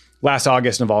side. Last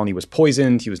August, Navalny was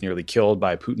poisoned. He was nearly killed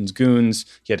by Putin's goons.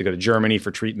 He had to go to Germany for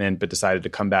treatment, but decided to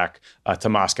come back to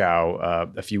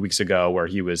Moscow a few weeks ago, where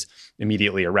he was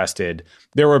immediately arrested.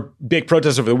 There were big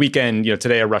protests over the weekend.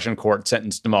 Today, a Russian court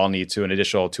sentenced Navalny to an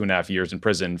additional 2.5 years in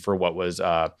prison for what was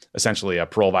essentially a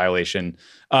parole violation.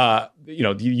 That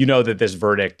this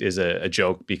verdict is a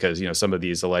joke because, some of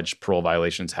these alleged parole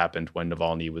violations happened when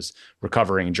Navalny was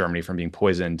recovering in Germany from being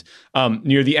poisoned.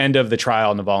 Near the end of the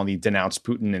trial, Navalny denounced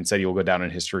Putin and said he will go down in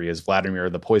history as Vladimir,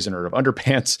 the poisoner of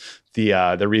underpants.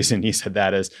 The reason he said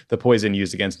that is the poison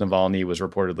used against Navalny was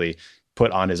reportedly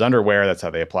put on his underwear. That's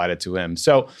how they applied it to him.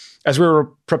 So as we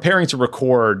were preparing to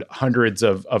record, hundreds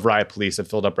of riot police have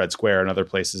filled up Red Square and other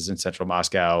places in central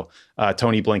Moscow.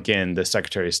 Tony Blinken, the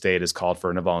Secretary of State, has called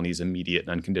for Navalny's immediate and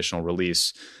unconditional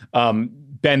release.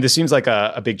 Ben, this seems like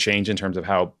a big change in terms of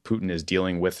how Putin is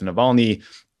dealing with Navalny.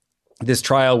 This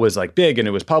trial was big and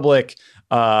it was public.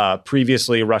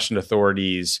 Previously, Russian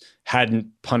authorities hadn't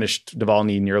punished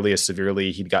Navalny nearly as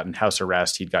severely. He'd gotten house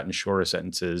arrest. He'd gotten shorter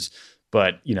sentences.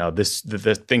 But,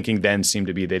 the thinking then seemed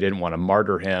to be they didn't want to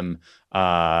martyr him.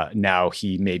 Now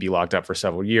he may be locked up for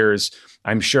several years.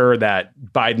 I'm sure that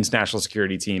Biden's national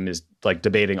security team is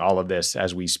debating all of this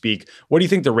as we speak. What do you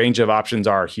think the range of options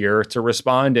are here to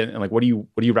respond? And what do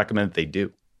you recommend that they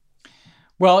do?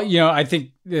 Well, I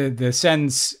think the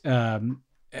sentence,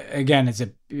 again, is a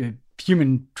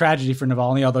human tragedy for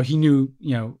Navalny, although he knew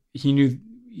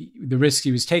the risk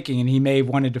he was taking, and he may have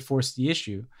wanted to force the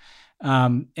issue.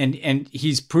 And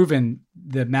he's proven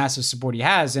the massive support he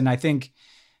has. And I think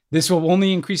this will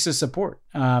only increase the support,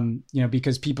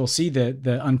 because people see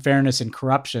the unfairness and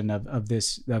corruption of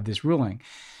this ruling.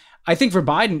 I think for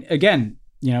Biden, again,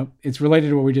 it's related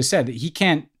to what we just said.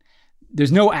 That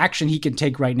there's no action he can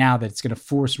take right now that's going to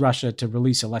force Russia to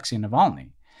release Alexei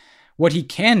Navalny. What he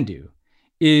can do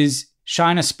is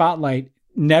shine a spotlight,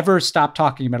 never stop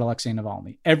talking about Alexei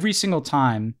Navalny. Every single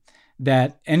time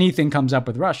that anything comes up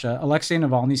with Russia, Alexei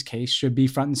Navalny's case should be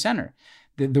front and center.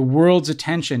 The world's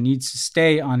attention needs to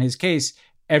stay on his case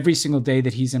every single day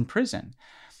that he's in prison.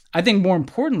 I think more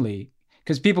importantly,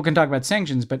 because people can talk about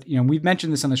sanctions, but we've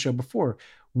mentioned this on the show before,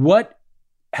 what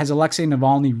has Alexei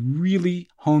Navalny really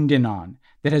honed in on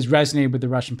that has resonated with the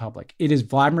Russian public? It is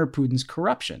Vladimir Putin's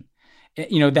corruption.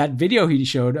 That video he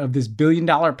showed of this $1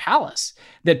 billion palace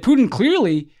that Putin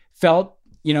clearly felt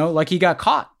like he got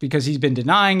caught because he's been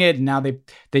denying it. And now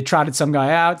they trotted some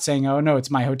guy out saying, oh no, it's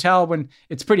my hotel, when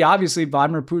it's pretty obviously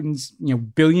Vladimir Putin's,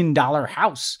 $1 billion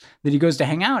house that he goes to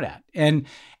hang out at. And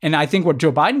I think what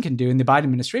Joe Biden can do in the Biden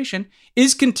administration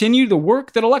is continue the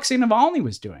work that Alexei Navalny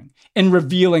was doing in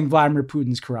revealing Vladimir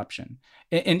Putin's corruption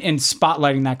and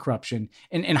spotlighting that corruption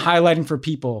and highlighting for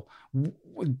people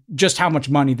just how much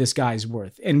money this guy's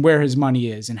worth and where his money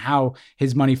is and how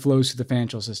his money flows through the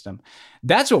financial system.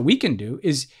 That's what we can do.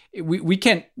 Is we're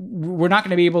not going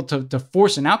to be able to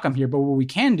force an outcome here, but what we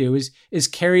can do is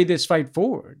carry this fight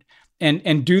forward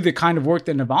and do the kind of work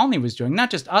that Navalny was doing,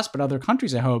 not just us, but other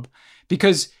countries, I hope,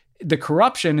 because the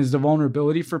corruption is the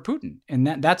vulnerability for Putin. And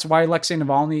that's why Alexei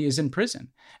Navalny is in prison.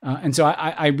 And so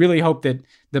I really hope that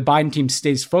the Biden team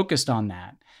stays focused on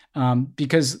that.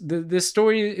 Because this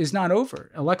story is not over.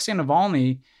 Alexei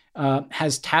Navalny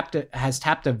has tapped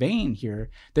a vein here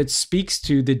that speaks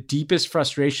to the deepest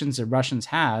frustrations that Russians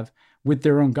have with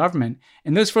their own government,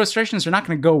 and those frustrations are not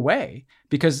going to go away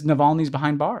because Navalny's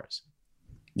behind bars.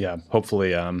 Yeah,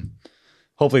 hopefully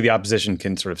the opposition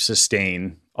can sort of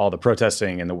sustain all the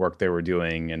protesting and the work they were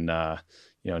doing, and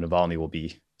Navalny will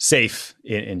be safe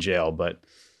in jail, but.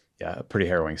 Yeah, pretty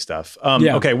harrowing stuff.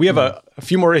 Okay, we have a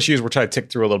few more issues we're trying to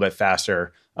tick through a little bit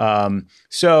faster.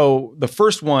 So the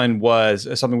first one was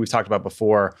something we've talked about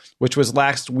before, which was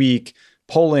last week,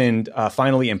 Poland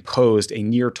finally imposed a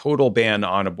near total ban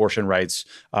on abortion rights,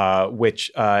 which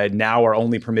now are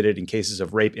only permitted in cases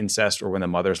of rape, incest, or when the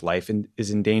mother's life is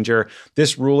in danger.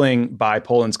 This ruling by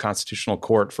Poland's constitutional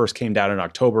court first came down in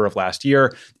October of last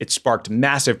year. It sparked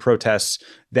massive protests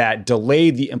that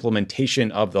delayed the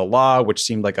implementation of the law, which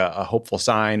seemed like a hopeful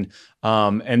sign.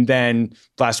 And then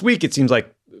last week, it seems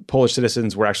like Polish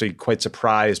citizens were actually quite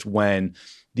surprised when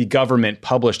the government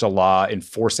published a law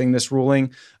enforcing this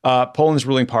ruling. Poland's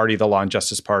ruling party, the Law and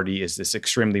Justice Party, is this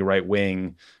extremely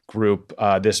right-wing group.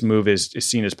 This move is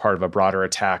seen as part of a broader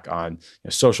attack on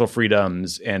social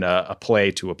freedoms and a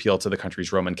play to appeal to the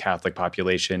country's Roman Catholic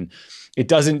population. It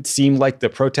doesn't seem like the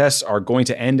protests are going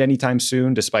to end anytime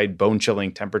soon, despite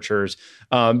bone-chilling temperatures.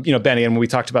 Benny, and when we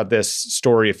talked about this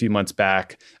story a few months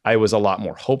back, I was a lot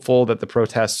more hopeful that the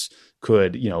protests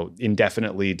could,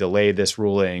 indefinitely delay this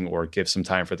ruling or give some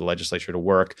time for the legislature to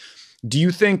work. Do you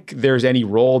think there's any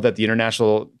role that the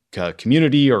international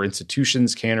community or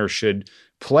institutions can or should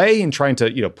play in trying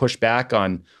to, push back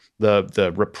on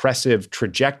the repressive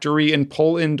trajectory in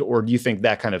Poland? Or do you think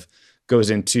that kind of goes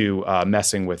into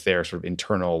messing with their sort of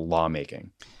internal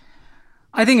lawmaking?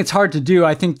 I think it's hard to do.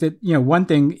 I think that, one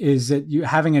thing is that you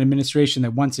having an administration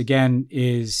that once again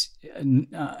is,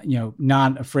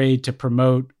 not afraid to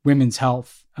promote women's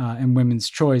health and women's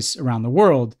choice around the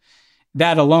world.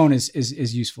 That alone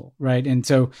is useful, right? And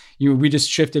so we just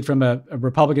shifted from a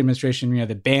Republican administration,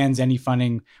 that bans any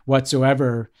funding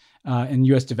whatsoever in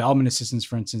U.S. development assistance,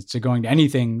 for instance, to going to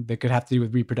anything that could have to do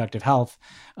with reproductive health.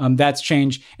 That's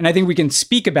changed. And I think we can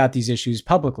speak about these issues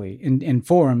publicly in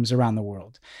forums around the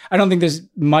world. I don't think there's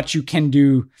much you can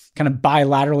do kind of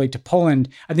bilaterally to Poland.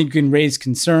 I think you can raise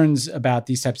concerns about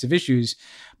these types of issues.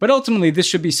 But ultimately, this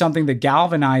should be something that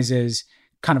galvanizes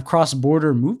kind of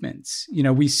cross-border movements.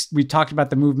 We talked about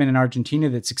the movement in Argentina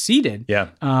that succeeded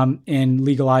in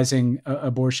legalizing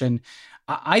abortion.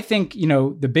 I think,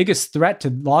 the biggest threat to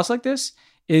laws like this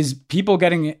is people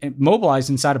getting mobilized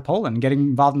inside of Poland, getting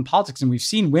involved in politics. And we've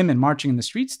seen women marching in the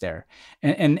streets there.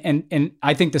 And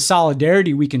I think the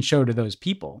solidarity we can show to those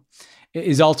people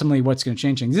is ultimately what's going to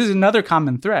change things. This is another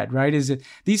common thread, right? Is that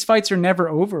these fights are never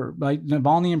over. Like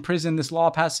Navalny in prison, this law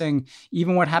passing,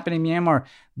 even what happened in Myanmar,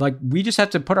 like we just have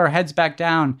to put our heads back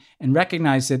down and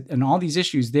recognize that in all these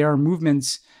issues, there are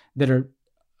movements that are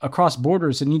across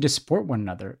borders and need to support one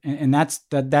another. And that's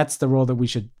the role that we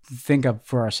should think of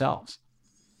for ourselves.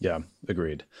 Yeah,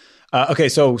 agreed. Okay,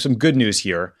 so some good news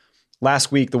here.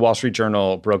 last week, the Wall Street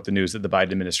Journal broke the news that the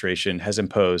Biden administration has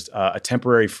imposed a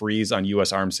temporary freeze on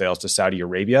U.S. arms sales to Saudi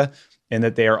Arabia, and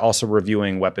that they are also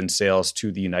reviewing weapons sales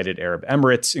to the United Arab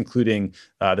Emirates, including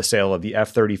the sale of the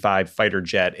F-35 fighter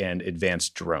jet and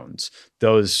advanced drones.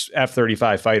 Those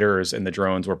F-35 fighters and the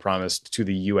drones were promised to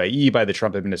the UAE by the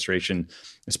Trump administration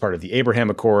as part of the Abraham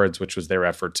Accords, which was their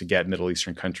effort to get Middle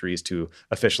Eastern countries to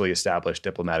officially establish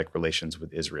diplomatic relations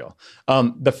with Israel.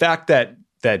 The fact that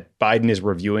Biden is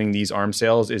reviewing these arms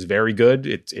sales is very good.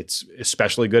 It's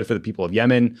especially good for the people of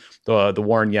Yemen. The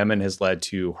war in Yemen has led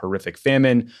to horrific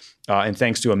famine. And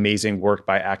thanks to amazing work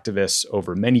by activists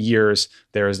over many years,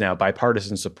 there is now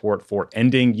bipartisan support for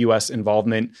ending U.S.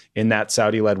 involvement in that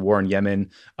Saudi-led war in Yemen.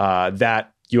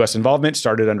 That U.S. involvement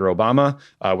started under Obama,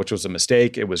 which was a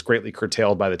mistake. It was greatly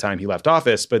curtailed by the time he left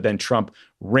office, but then Trump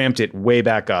ramped it way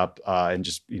back up and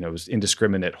just, it was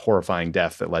indiscriminate, horrifying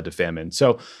death that led to famine.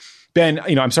 So, Ben,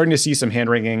 I'm starting to see some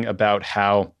hand-wringing about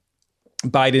how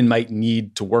Biden might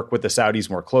need to work with the Saudis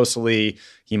more closely.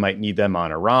 He might need them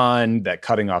on Iran, that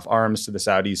cutting off arms to the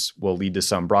Saudis will lead to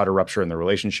some broader rupture in the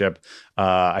relationship.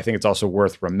 I think it's also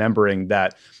worth remembering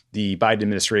that the Biden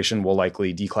administration will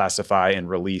likely declassify and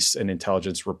release an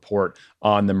intelligence report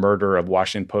on the murder of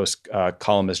Washington Post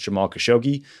columnist Jamal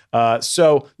Khashoggi.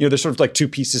 So, there's sort of like two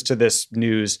pieces to this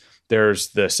news. There's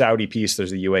the Saudi piece,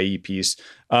 there's the UAE piece.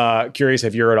 Curious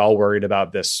if you're at all worried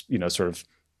about this, sort of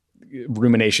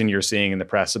rumination you're seeing in the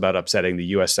press about upsetting the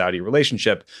U.S.-Saudi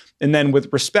relationship. And then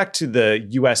with respect to the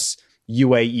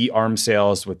U.S.-UAE arms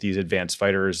sales with these advanced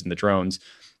fighters and the drones,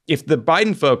 if the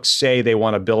Biden folks say they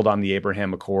want to build on the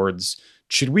Abraham Accords,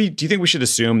 do you think we should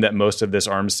assume that most of this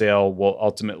arms sale will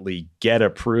ultimately get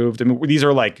approved? I mean, these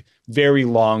are like very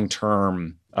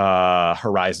long-term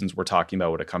horizons we're talking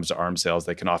about when it comes to arms sales.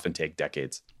 They can often take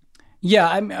decades.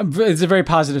 Yeah, it's a very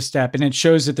positive step, and it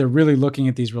shows that they're really looking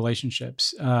at these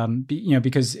relationships.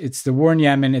 Because it's the war in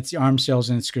Yemen, it's the arms sales,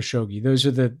 and it's Khashoggi. Those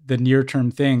are the near-term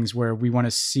things where we want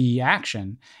to see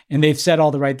action, and they've said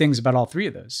all the right things about all three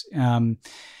of those.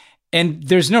 And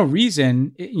there's no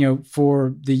reason,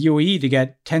 for the UAE to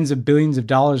get tens of billions of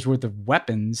dollars worth of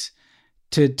weapons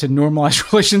to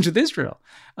normalize relations with Israel.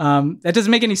 That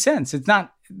doesn't make any sense. It's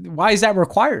not. Why is that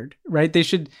required, right? They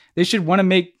should want to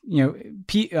make,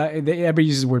 everybody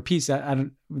uses the word peace.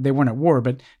 They weren't at war,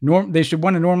 but they should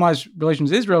want to normalize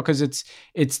relations with Israel because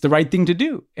it's the right thing to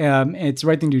do. It's the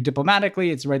right thing to do diplomatically.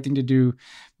 It's the right thing to do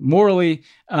morally.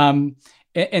 And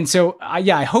so,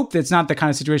 I hope that's not the kind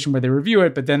of situation where they review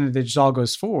it, but then it just all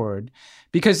goes forward,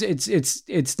 because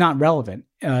it's not relevant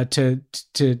to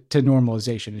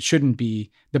normalization. It shouldn't be,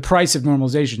 the price of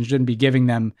normalization shouldn't be giving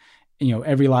them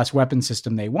every last weapon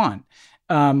system they want.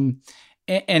 And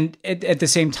at the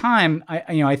same time,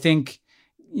 I think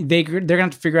they're going to have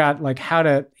to figure out like how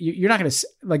to, you're not going to,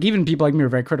 like, even people like me are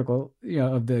very critical,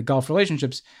 of the Gulf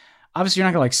relationships. Obviously you're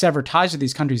not going to like sever ties with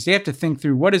these countries. They have to think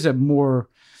through what is a more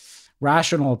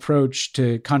rational approach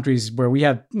to countries where we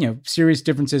have, serious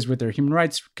differences with their human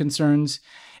rights concerns.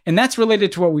 And that's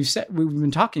related to what we've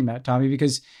been talking about, Tommy,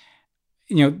 because,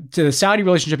 to the Saudi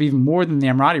relationship, even more than the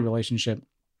Emirati relationship,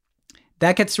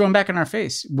 that gets thrown back in our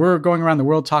face. We're going around the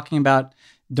world talking about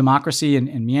democracy in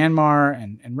Myanmar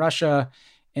and Russia.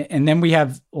 And then we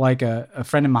have like a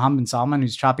friend of Mohammed bin Salman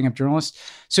who's chopping up journalists.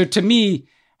 So to me,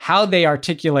 how they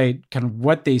articulate kind of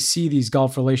what they see these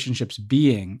Gulf relationships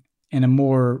being in a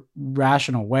more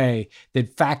rational way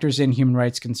that factors in human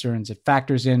rights concerns, it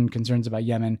factors in concerns about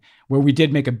Yemen, where we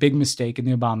did make a big mistake in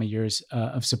the Obama years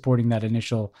of supporting that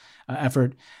initial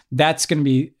effort. That's going to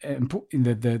be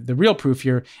the real proof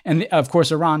here. And of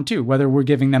course, Iran too, whether we're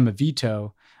giving them a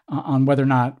veto on whether or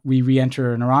not we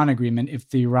re-enter an Iran agreement if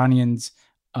the Iranians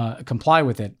comply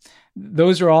with it.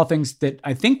 Those are all things that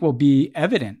I think will be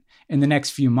evident in the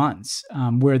next few months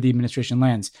where the administration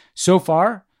lands. So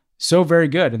far, so very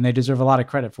good, and they deserve a lot of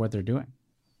credit for what they're doing.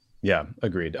 Yeah,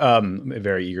 agreed. I'm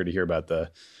very eager to hear about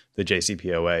the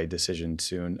JCPOA decision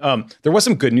soon. There was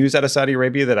some good news out of Saudi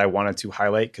Arabia that I wanted to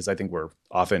highlight because I think we're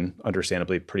often,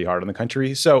 understandably, pretty hard on the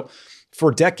country. So for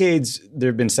decades, there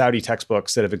have been Saudi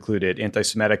textbooks that have included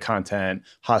anti-Semitic content,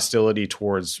 hostility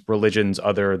towards religions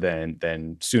other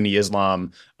than Sunni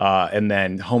Islam, and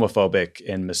then homophobic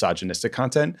and misogynistic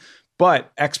content.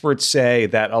 But experts say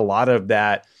that a lot of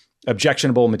that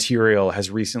objectionable material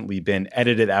has recently been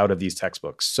edited out of these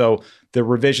textbooks. So the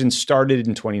revision started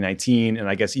in 2019, and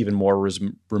I guess even more was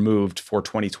removed for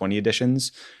 2020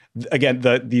 editions. Again,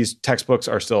 these textbooks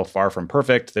are still far from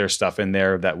perfect. There's stuff in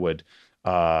there that would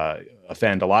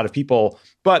offend a lot of people.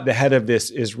 But the head of this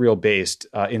Israel-based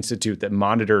institute that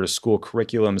monitors school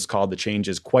curriculums called the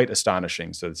changes quite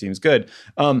astonishing. So it seems good.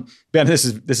 Ben, this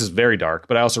is very dark,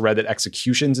 but I also read that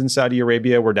executions in Saudi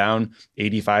Arabia were down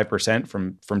 85%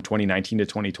 from 2019 to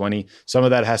 2020. Some of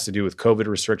that has to do with COVID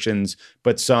restrictions,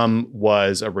 but some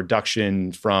was a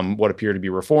reduction from what appear to be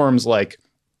reforms like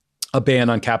a ban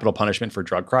on capital punishment for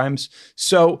drug crimes.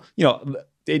 So,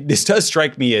 this does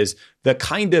strike me as the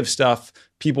kind of stuff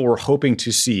people were hoping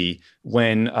to see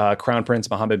when Crown Prince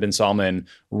Mohammed bin Salman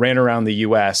ran around the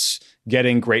U.S.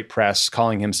 getting great press,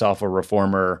 calling himself a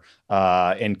reformer,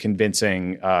 and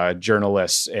convincing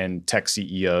journalists and tech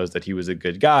CEOs that he was a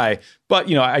good guy.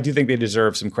 But, I do think they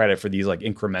deserve some credit for these like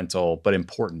incremental but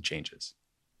important changes.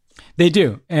 They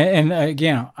do. And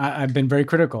again, I've been very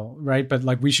critical, right? But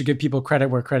like we should give people credit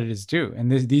where credit is due.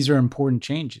 And these are important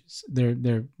changes.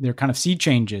 They're kind of sea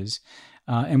changes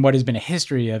in what has been a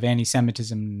history of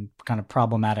anti-Semitism kind of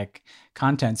problematic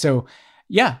content. So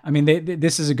yeah, I mean,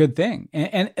 this is a good thing.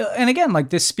 And again, like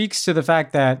this speaks to the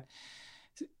fact that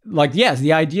like, yes,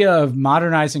 the idea of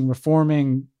modernizing,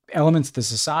 reforming elements of the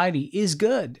society is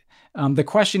good. The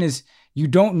question is, you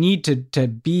don't need to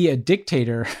be a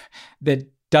dictator that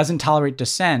doesn't tolerate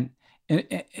dissent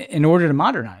in order to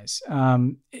modernize.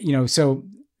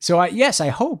 So I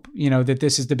hope, that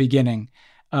this is the beginning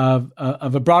of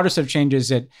a broader set of changes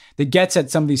that gets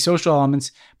at some of these social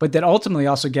elements, but that ultimately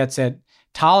also gets at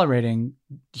tolerating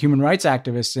human rights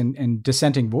activists and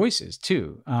dissenting voices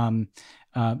too.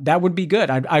 That would be good.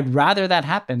 I'd rather that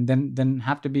happen than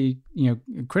have to be,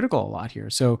 critical a lot here.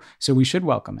 So we should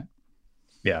welcome it.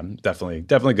 Yeah,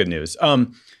 definitely good news.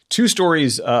 Two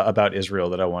stories about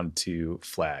Israel that I wanted to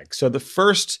flag. So the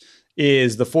first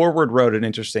is The Forward wrote an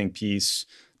interesting piece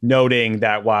noting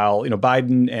that while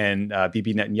Biden and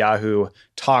Bibi Netanyahu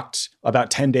talked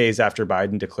about 10 days after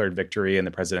Biden declared victory in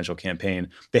the presidential campaign,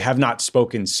 they have not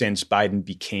spoken since Biden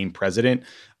became president.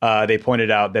 They pointed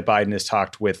out that Biden has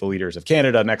talked with the leaders of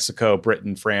Canada, Mexico,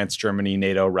 Britain, France, Germany,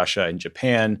 NATO, Russia, and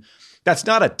Japan. That's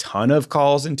not a ton of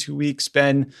calls in 2 weeks,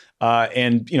 Ben.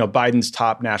 And Biden's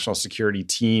top national security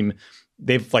team,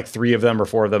 they've like 3 of them or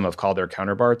 4 of them have called their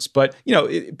counterparts. But,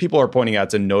 people are pointing out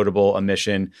it's a notable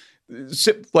omission.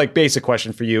 Like basic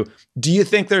question for you. Do you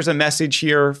think there's a message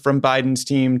here from Biden's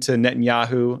team to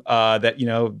Netanyahu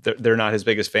that, they're not his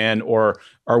biggest fan? Or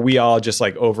are we all just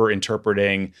like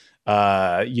over-interpreting,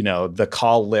 the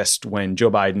call list when Joe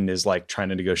Biden is like trying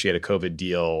to negotiate a COVID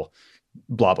deal,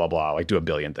 blah, blah, blah, like do a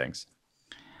billion things?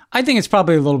 I think it's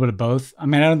probably a little bit of both. I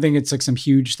mean, I don't think it's like some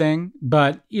huge thing,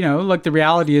 but look, the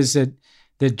reality is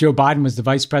that Joe Biden was the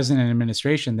vice president in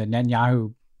administration, that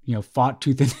Netanyahu, fought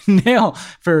tooth and nail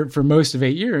for most of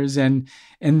 8 years. And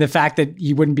the fact that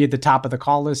he wouldn't be at the top of the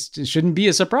call list shouldn't be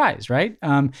a surprise, right?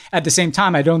 At the same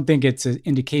time, I don't think it's an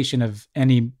indication of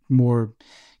any more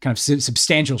kind of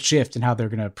substantial shift in how they're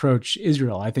going to approach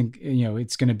Israel. I think,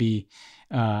 it's going to be,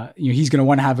 he's going to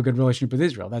want to have a good relationship with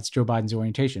Israel. That's Joe Biden's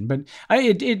orientation. But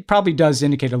it probably does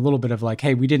indicate a little bit of like,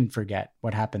 hey, we didn't forget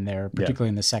what happened there, particularly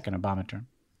in the second Obama term.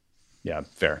 Yeah,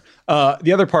 fair.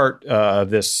 The other part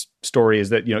of this story is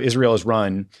that, Israel has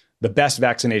run the best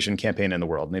vaccination campaign in the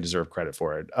world, and they deserve credit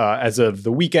for it. As of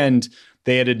the weekend,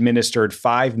 they had administered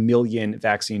 5 million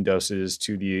vaccine doses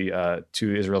to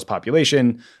Israel's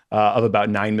population of about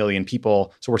 9 million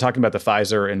people. So we're talking about the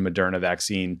Pfizer and Moderna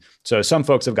vaccine. So some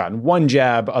folks have gotten 1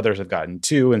 jab, others have gotten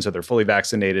 2, and so they're fully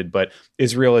vaccinated. But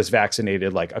Israel has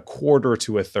vaccinated like 1/4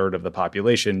 to 1/3 of the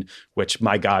population, which,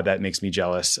 my God, that makes me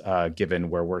jealous, given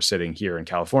where we're sitting here in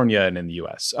California and in the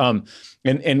U.S.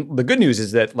 And the good news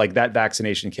is that like that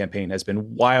vaccination campaign has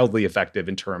been wildly effective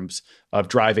in terms of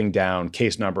driving down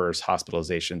case numbers,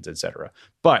 hospitalizations, et cetera.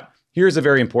 But here's a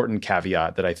very important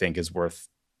caveat that I think is worth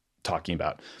talking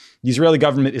about. The Israeli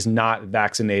government is not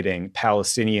vaccinating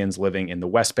Palestinians living in the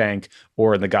West Bank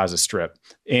or in the Gaza Strip.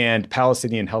 And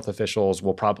Palestinian health officials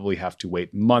will probably have to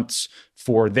wait months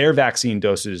for their vaccine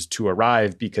doses to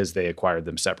arrive because they acquired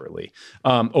them separately.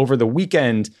 Over the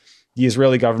weekend, the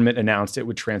Israeli government announced it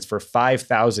would transfer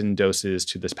 5,000 doses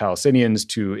to the Palestinians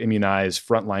to immunize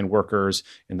frontline workers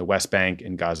in the West Bank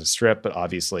and Gaza Strip. But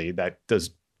obviously that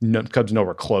comes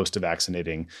nowhere close to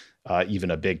vaccinating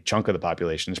even a big chunk of the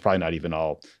population. It's probably not even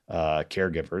all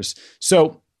caregivers.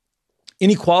 So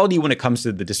inequality when it comes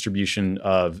to the distribution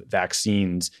of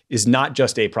vaccines is not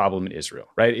just a problem in Israel,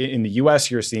 right? In the US,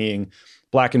 you're seeing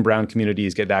Black and brown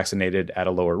communities get vaccinated at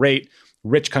a lower rate.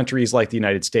 Rich countries like the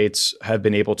United States have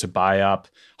been able to buy up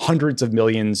hundreds of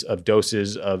millions of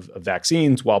doses of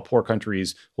vaccines, while poor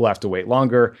countries will have to wait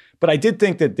longer. But I did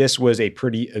think that this was a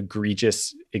pretty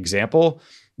egregious example.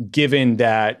 given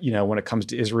that, when it comes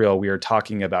to Israel, we are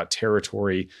talking about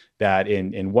territory that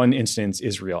in one instance,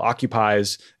 Israel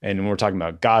occupies. And when we're talking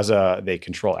about Gaza, they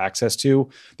control access to.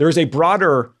 There is a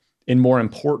broader and more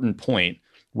important point,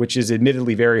 which is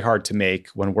admittedly very hard to make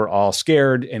when we're all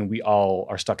scared and we all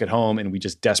are stuck at home and we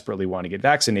just desperately want to get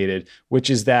vaccinated, which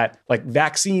is that like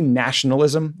vaccine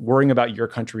nationalism, worrying about your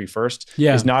country first,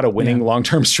 is not a winning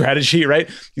long-term strategy, right?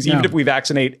 Because even if we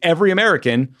vaccinate every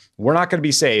American, we're not going to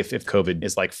be safe if COVID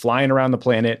is like flying around the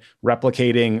planet,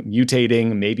 replicating,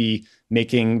 mutating, maybe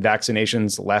making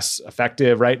vaccinations less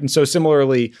effective, right? And so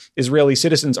similarly, Israeli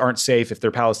citizens aren't safe if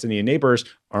their Palestinian neighbors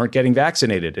aren't getting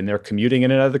vaccinated and they're commuting in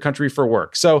another country for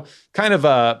work. So kind of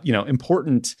a,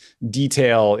 important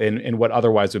detail in what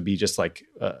otherwise would be just like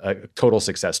a total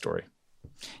success story.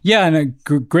 Yeah, and a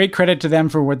great credit to them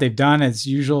for what they've done. As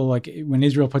usual, like when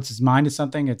Israel puts its mind to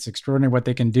something, it's extraordinary what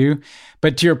they can do.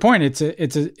 But to your point, it's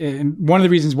one of the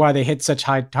reasons why they hit such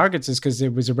high targets is because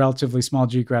it was a relatively small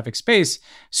geographic space.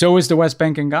 So is the West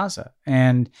Bank and Gaza,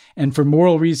 and for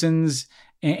moral reasons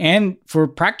and for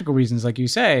practical reasons, like you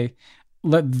say,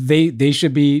 they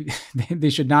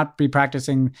should not be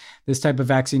practicing this type of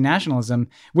vaccine nationalism,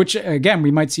 which again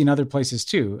we might see in other places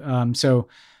too.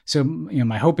 So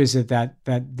my hope is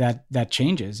that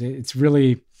changes. It's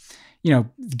really,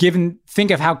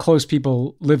 think of how close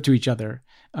people live to each other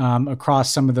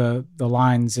across some of the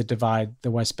lines that divide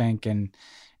the West Bank and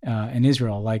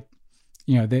Israel. Like,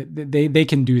 they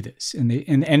can do this, and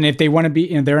if they want to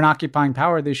be, they're an occupying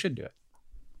power, they should do it.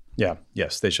 Yeah.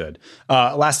 Yes, they should.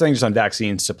 Last thing, just on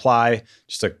vaccine supply,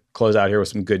 just to close out here with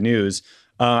some good news.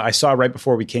 I saw right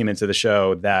before we came into the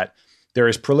show that there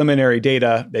is preliminary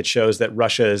data that shows that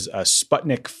Russia's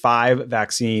Sputnik 5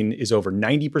 vaccine is over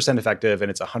 90% effective, and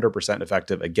it's 100%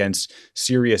 effective against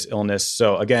serious illness.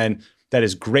 So again, that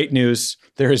is great news.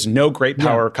 There is no great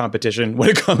power competition when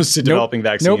it comes to developing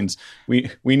vaccines. We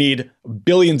need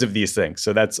billions of these things.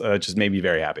 So that's just made me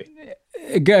very happy.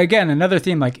 Again, another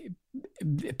theme, like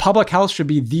public health should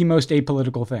be the most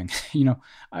apolitical thing.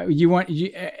 I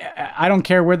don't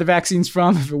care where the vaccine's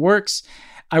from. If it works,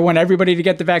 I want everybody to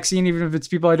get the vaccine, even if it's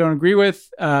people I don't agree with.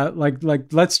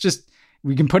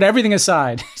 We can put everything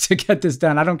aside to get this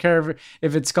done. I don't care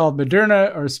if it's called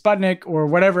Moderna or Sputnik or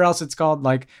whatever else it's called.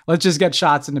 Like, let's just get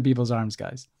shots into people's arms,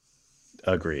 guys.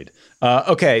 Agreed.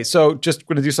 Okay, so just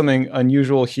going to do something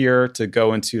unusual here to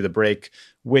go into the break,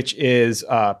 which is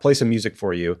play some music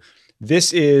for you.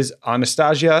 This is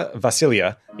Anastasia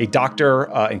Vasilya, a doctor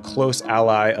and close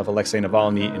ally of Alexei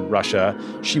Navalny in Russia.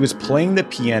 She was playing the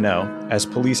piano as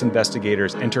police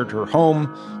investigators entered her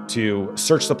home to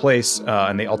search the place,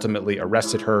 and they ultimately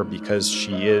arrested her because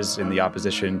she is in the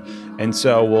opposition. And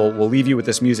so we'll leave you with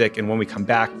this music, and when we come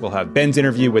back, we'll have Ben's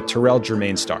interview with Terrell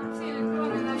Jermaine Starr.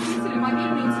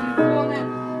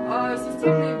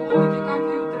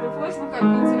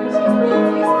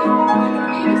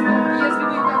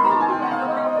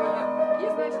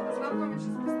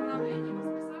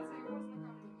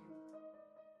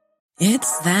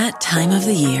 It's that time of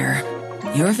the year.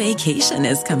 Your vacation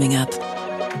is coming up.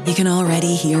 You can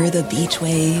already hear the beach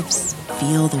waves,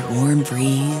 feel the warm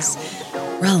breeze,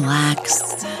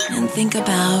 relax, and think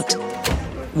about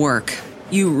work.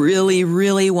 You really,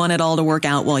 really want it all to work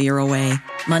out while you're away.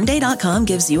 Monday.com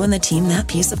gives you and the team that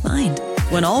peace of mind.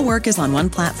 When all work is on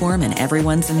one platform and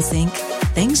everyone's in sync,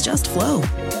 things just flow.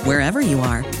 Wherever you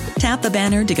are, tap the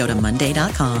banner to go to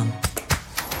Monday.com.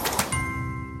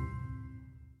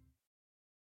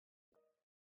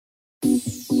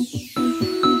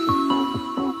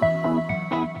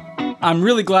 I'm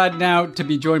really glad now to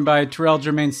be joined by Terrell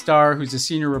Jermaine Starr, who's a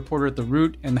senior reporter at The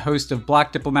Root and the host of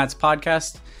Black Diplomats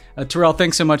podcast. Terrell,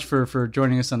 thanks so much for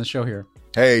joining us on the show here.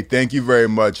 Hey, thank you very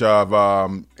much. I've,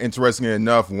 interestingly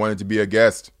enough, wanted to be a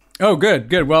guest. Oh,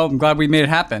 good. Well, I'm glad we made it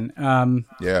happen.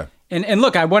 Yeah. And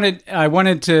look, I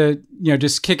wanted to,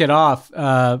 just kick it off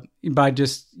by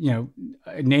just,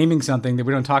 naming something that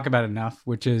we don't talk about enough,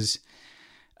 which is,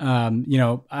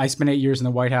 I spent 8 years in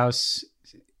the White House,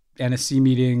 NSC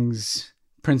meetings,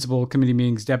 principal committee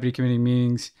meetings, deputy committee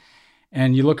meetings,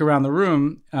 and you look around the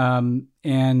room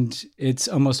and it's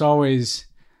almost always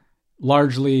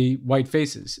largely white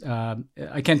faces.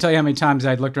 I can't tell you how many times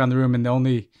I'd looked around the room and the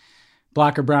only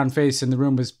black or brown face in the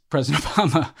room was President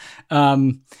Obama.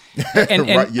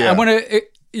 Right, yeah. I want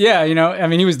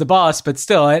to, he was the boss, but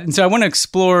still. And so I want to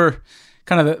explore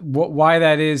kind of why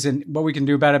that is and what we can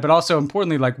do about it, but also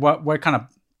importantly, like what kind of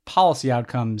policy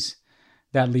outcomes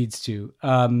that leads to.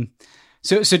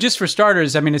 So just for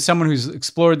starters, as someone who's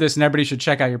explored this, and everybody should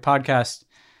check out your podcast,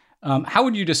 how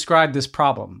would you describe this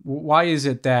problem? Why is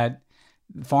it that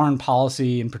foreign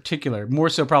policy in particular, more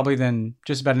so probably than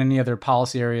just about any other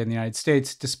policy area in the United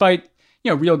States, despite,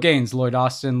 real gains, Lloyd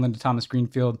Austin, Linda Thomas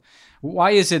Greenfield.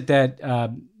 Why is it that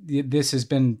this has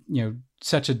been,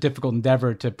 such a difficult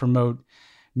endeavor to promote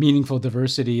meaningful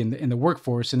diversity in the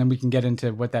workforce? And then we can get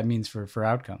into what that means for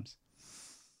outcomes.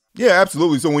 Yeah,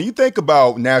 absolutely. So when you think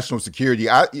about national security,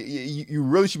 you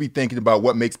really should be thinking about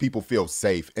what makes people feel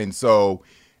safe. And so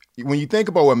when you think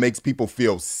about what makes people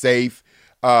feel safe,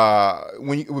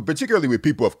 particularly with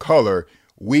people of color,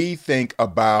 we think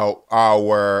about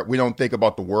we don't think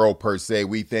about the world per se.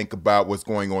 We think about what's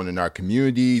going on in our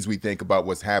communities. We think about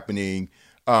what's happening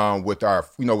with our,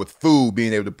 with food,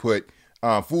 being able to put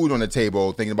food on the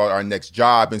table, thinking about our next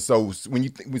job. And so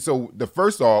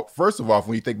first of all,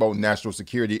 when you think about national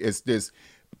security, it's this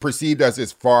perceived as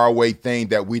this faraway thing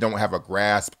that we don't have a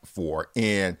grasp for.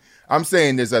 And I'm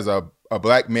saying this as a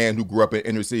Black man who grew up in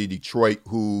inner city Detroit,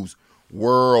 whose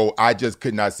world I just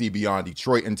could not see beyond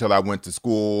Detroit until I went to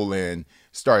school and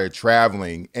started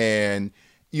traveling. And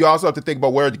you also have to think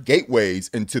about what are the gateways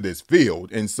into this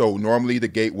field. And so normally the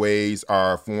gateways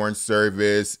are foreign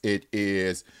service. It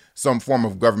is some form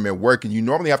of government work. And you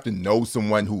normally have to know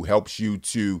someone who helps you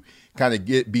to kind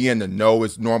of be in the know.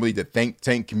 It's normally the think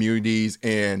tank communities.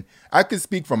 And I can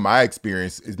speak from my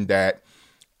experience in that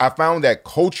I found that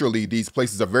culturally, these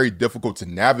places are very difficult to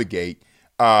navigate,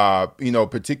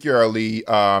 particularly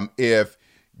if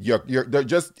they're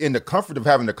just in the comfort of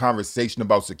having a conversation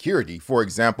about security. For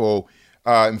example,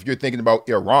 if you're thinking about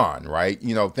Iran, right?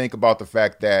 Think about the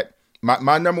fact that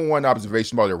my number one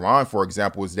observation about Iran, for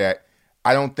example, is that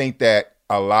I don't think that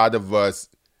a lot of us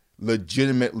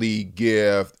legitimately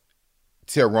give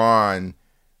Tehran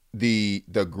the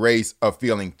grace of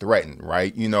feeling threatened,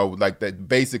 right? Like the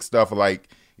basic stuff like,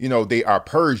 they are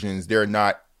Persians, they're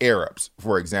not Arabs,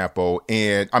 for example.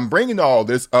 And I'm bringing all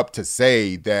this up to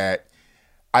say that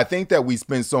I think that we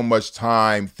spend so much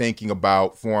time thinking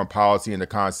about foreign policy in the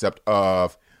concept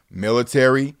of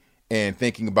military and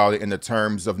thinking about it in the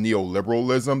terms of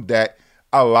neoliberalism that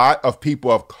a lot of people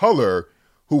of color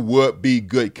who would be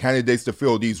good candidates to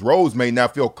fill these roles may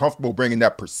not feel comfortable bringing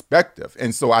that perspective.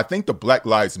 And so I think the Black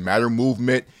Lives Matter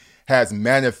movement has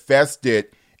manifested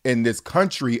in this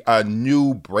country a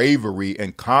new bravery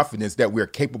and confidence that we're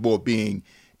capable of being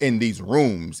in these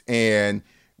rooms. And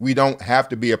we don't have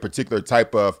to be a particular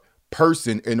type of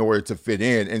person in order to fit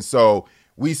in. And so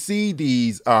we see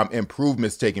these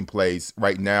improvements taking place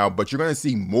right now, but you're going to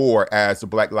see more as the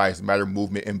Black Lives Matter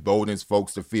movement emboldens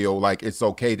folks to feel like it's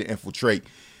okay to infiltrate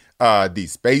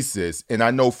these spaces. And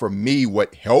I know for me,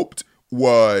 what helped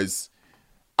was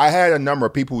I had a number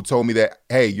of people who told me that,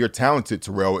 hey, you're talented,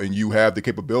 Terrell, and you have the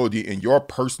capability, and your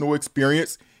personal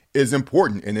experience is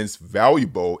important and it's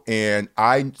valuable. And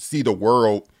I see the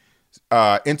world,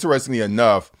 interestingly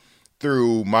enough,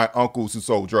 through my uncles who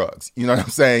sold drugs. You know what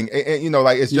I'm saying? And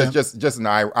it's just an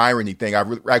irony thing.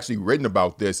 I've actually written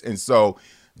about this. And so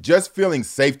just feeling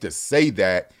safe to say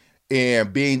that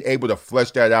and being able to flesh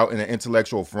that out in an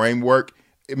intellectual framework,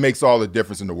 it makes all the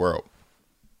difference in the world.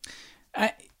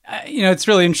 It's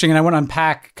really interesting, and I want to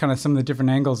unpack kind of some of the different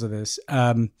angles of this,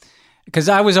 because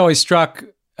I was always struck.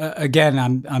 Again,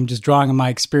 I'm just drawing on my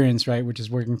experience, right, which is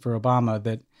working for Obama,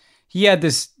 that he had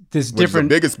this different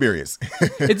big experience.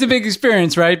 It's a big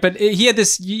experience, right? But he had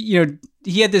this,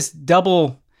 he had this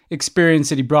double experience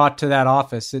that he brought to that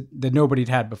office that nobody'd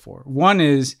had before. One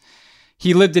is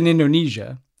he lived in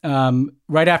Indonesia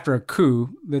right after a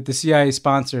coup that the CIA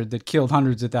sponsored that killed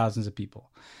hundreds of thousands of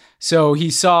people. So he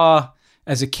saw,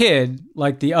 as a kid,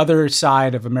 like the other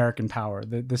side of American power,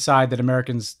 the side that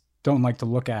Americans don't like to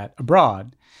look at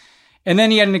abroad. And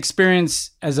then he had an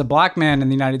experience as a Black man in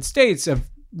the United States of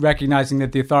recognizing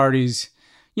that the authorities,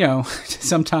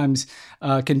 sometimes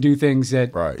can do things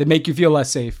that make you feel less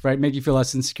safe, right? Make you feel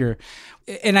less insecure.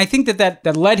 And I think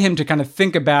that led him to kind of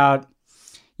think about,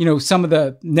 some of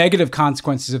the negative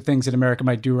consequences of things that America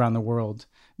might do around the world,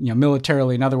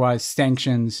 militarily and otherwise,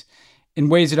 sanctions, in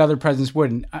ways that other presidents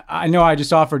wouldn't. I know I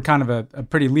just offered kind of a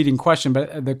pretty leading question,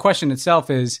 but the question itself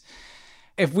is,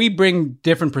 if we bring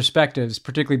different perspectives,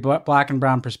 particularly Black and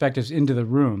brown perspectives, into the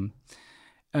room,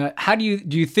 how do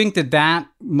you think that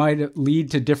might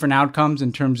lead to different outcomes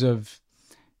in terms of,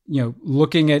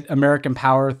 looking at American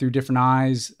power through different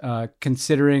eyes,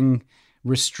 considering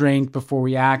restraint before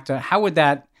we act? How would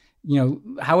that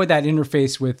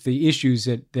interface with the issues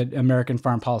that American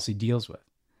foreign policy deals with?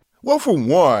 Well, for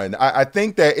one, I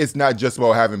think that it's not just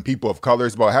about having people of color.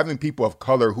 It's about having people of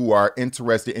color who are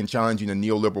interested in challenging the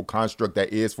neoliberal construct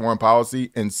that is foreign policy.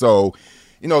 And so,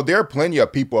 there are plenty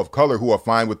of people of color who are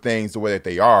fine with things the way that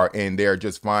they are, and they're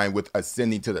just fine with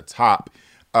ascending to the top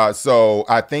So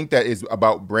I think that is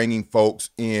about bringing folks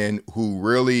in who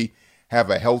really have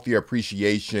a healthy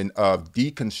appreciation of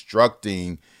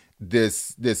deconstructing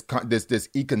this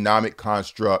economic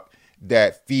construct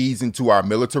that feeds into our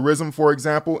militarism, for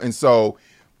example. And so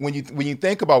when you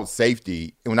think about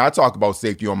safety, and when I talk about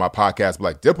safety on my podcast,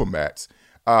 Black Diplomats,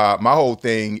 my whole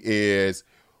thing is,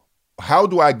 how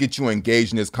do I get you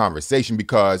engaged in this conversation?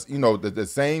 Because, the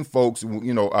same folks,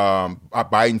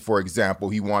 Biden, for example,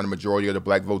 he won a majority of the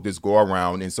black vote this go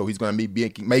around. And so he's going to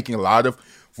be making a lot of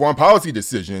foreign policy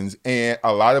decisions. And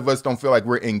a lot of us don't feel like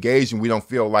we're engaged, and we don't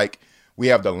feel like we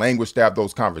have the language to have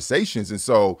those conversations. And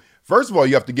so, first of all,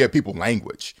 you have to give people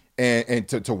language and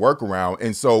to work around.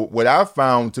 And so what I've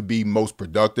found to be most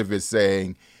productive is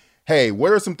saying, hey,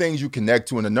 what are some things you connect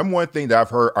to? And the number one thing that I've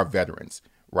heard are veterans.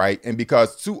 Right. And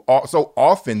because so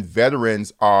often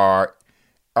veterans are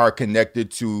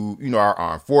connected to, our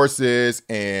armed forces,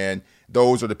 and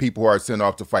those are the people who are sent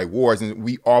off to fight wars. And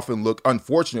we often look,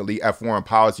 unfortunately, at foreign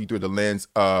policy through the lens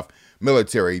of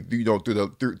military, through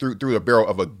the barrel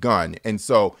of a gun. And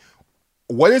so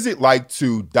what is it like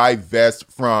to divest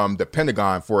from the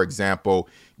Pentagon, for example?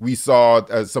 We saw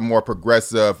some more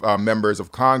progressive members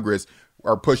of Congress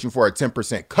are pushing for a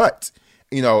 10% cut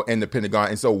in the Pentagon.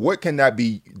 And so what can that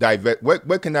be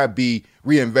what can that be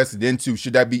reinvested into?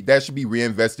 That should be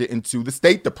reinvested into the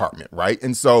State Department, right?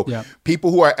 And so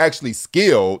people who are actually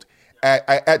skilled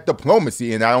at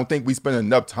diplomacy, and I don't think we spend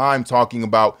enough time talking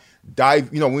about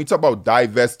when we talk about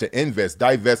divest to invest,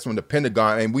 divest from the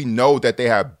Pentagon, and we know that they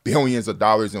have billions of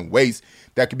dollars in waste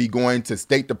that could be going to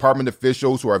State Department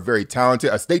officials who are very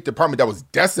talented, a State Department that was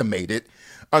decimated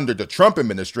under the Trump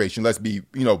administration. Let's be,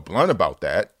 blunt about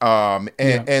that.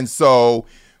 And so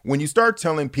when you start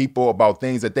telling people about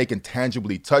things that they can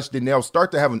tangibly touch, then they'll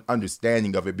start to have an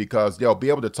understanding of it, because they'll be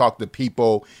able to talk to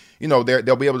people, they'll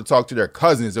be able to talk to their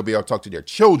cousins, they'll be able to talk to their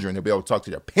children, they'll be able to talk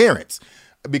to their parents,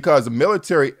 because the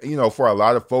military, for a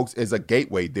lot of folks, is a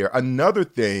gateway there. Another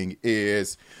thing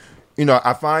is,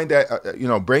 I find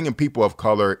that, bringing people of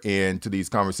color into these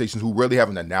conversations who really have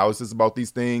an analysis about these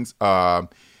things,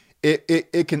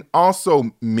 it can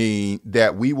also mean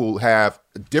that we will have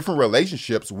different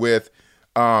relationships with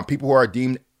people who are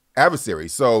deemed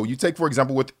adversaries. So you take, for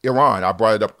example, with Iran, I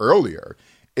brought it up earlier,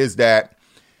 is that,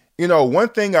 one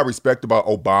thing I respect about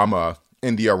Obama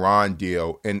in the Iran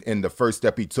deal, and the first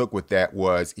step he took with that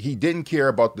was he didn't care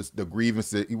about the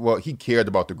grievances. Well, he cared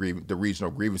about the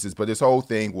regional grievances, but his whole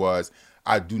thing was,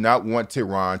 I do not want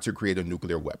Tehran to create a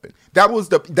nuclear weapon. That was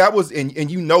and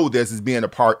this as being a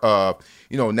part of,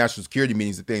 national security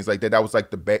meetings and things like that. That was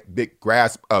like the big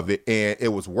grasp of it, and it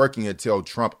was working until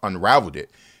Trump unraveled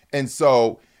it. And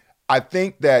so I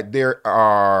think that there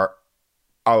are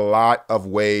a lot of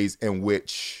ways in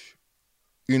which,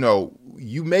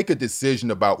 you make a decision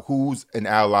about who's an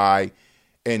ally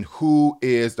and who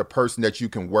is the person that you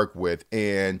can work with.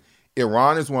 And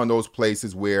Iran is one of those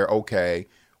places where, okay,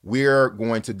 we're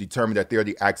going to determine that they're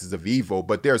the axis of evil,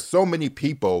 but there are so many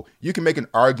people. You can make an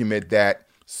argument that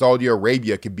Saudi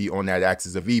Arabia could be on that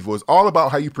axis of evil. It's all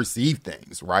about how you perceive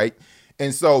things, right?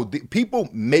 And so people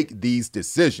make these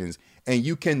decisions, and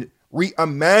you can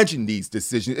reimagine these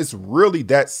decisions. It's really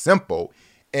that simple.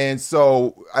 And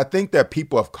so I think that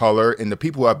people of color and the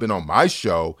people who have been on my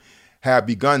show have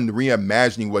begun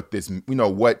reimagining what this,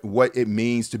 what it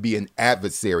means to be an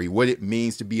adversary, what it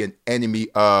means to be an enemy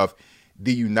of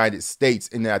the United States.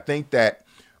 And I think that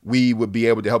we would be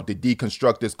able to help to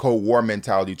deconstruct this Cold War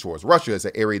mentality towards Russia as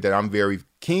an area that I'm very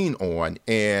keen on.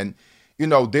 And,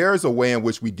 there's a way in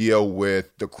which we deal with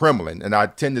the Kremlin. And I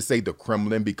tend to say the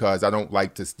Kremlin because I don't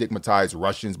like to stigmatize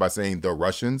Russians by saying the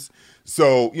Russians.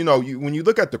 So, when you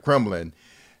look at the Kremlin,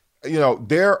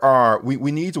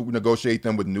 we need to negotiate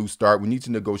them with New START. We need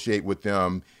to negotiate with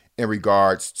them in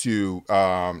regards to,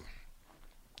 when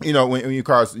you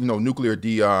call nuclear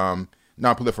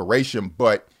non-proliferation,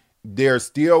 but there's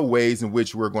still ways in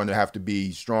which we're going to have to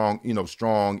be strong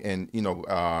and,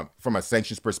 from a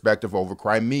sanctions perspective over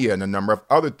Crimea and a number of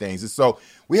other things. And so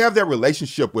we have that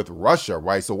relationship with Russia,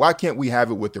 right? So why can't we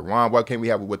have it with Iran? Why can't we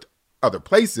have it with other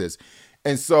places?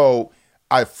 And so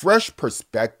a fresh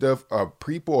perspective, a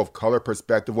people of color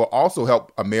perspective, will also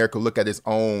help America look at its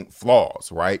own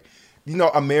flaws, right?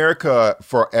 America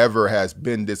forever has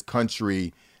been this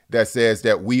country that says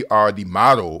that we are the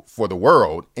model for the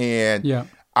world. And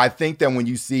I think that when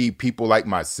you see people like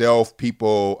myself,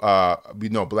 people,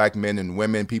 black men and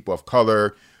women, people of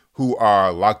color who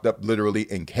are locked up literally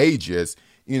in cages,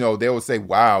 they will say,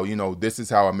 wow, this is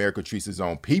how America treats its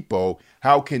own people.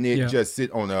 How can it just sit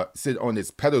on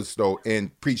this pedestal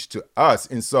and preach to us?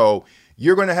 And so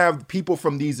you're going to have people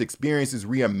from these experiences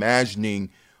reimagining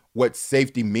what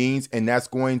safety means, and that's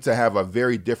going to have a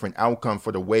very different outcome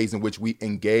for the ways in which we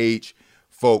engage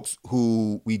folks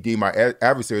who we deem our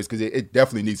adversaries, because it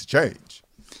definitely needs to change.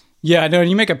 Yeah, no, and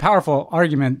you make a powerful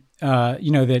argument,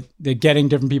 that getting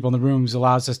different people in the rooms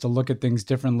allows us to look at things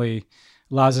differently,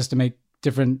 allows us to make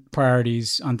different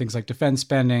priorities on things like defense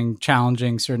spending,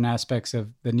 challenging certain aspects of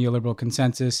the neoliberal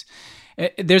consensus.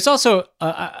 There's also,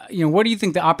 what do you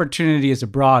think the opportunity is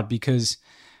abroad? Because,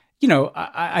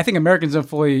 I think Americans don't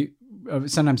fully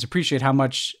sometimes appreciate how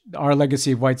much our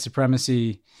legacy of white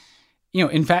supremacy,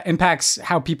 in fact, impacts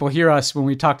how people hear us when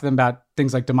we talk to them about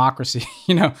things like democracy,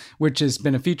 which has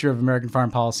been a feature of American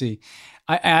foreign policy.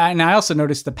 And I also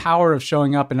noticed the power of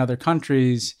showing up in other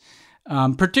countries,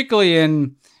 particularly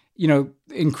in,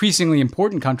 increasingly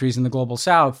important countries in the global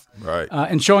South, right?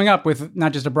 And showing up with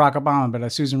not just a Barack Obama, but a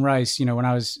Susan Rice, when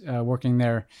I was working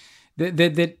there,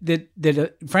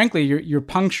 frankly, you're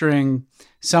puncturing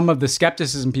some of the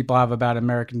skepticism people have about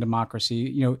American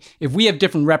democracy. If we have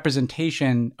different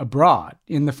representation abroad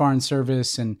in the Foreign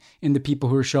Service and in the people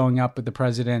who are showing up with the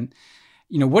president,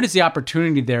 what is the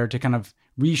opportunity there to kind of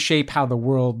reshape how the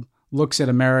world looks at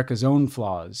America's own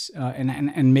flaws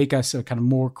and make us a kind of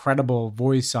more credible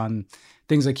voice on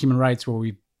things like human rights, where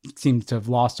we seem to have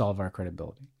lost all of our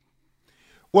credibility?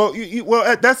 Well,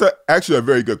 that's actually a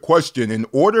very good question. In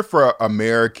order for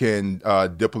American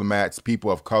diplomats, people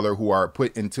of color who are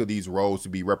put into these roles to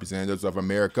be representatives of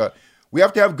America, we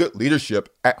have to have good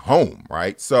leadership at home,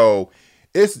 right? So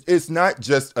it's not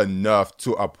just enough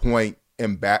to appoint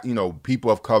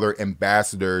people of color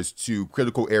ambassadors to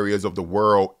critical areas of the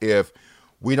world if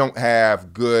we don't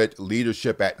have good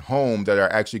leadership at home that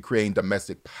are actually creating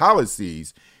domestic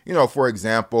policies. For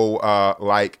example,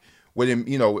 like what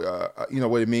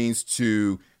it means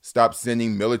to stop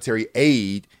sending military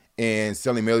aid and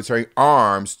selling military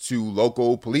arms to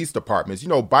local police departments.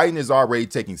 Biden is already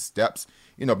taking steps,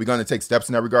 begun to take steps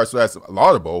in that regard, so that's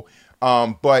laudable.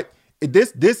 But it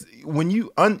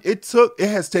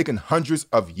has taken hundreds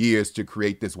of years to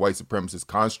create this white supremacist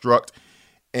construct,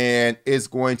 and it's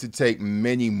going to take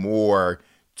many more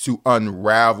to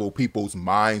unravel people's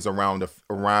minds around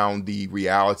the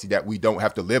reality that we don't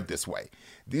have to live this way.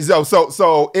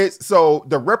 So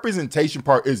the representation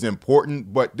part is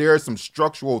important, but there are some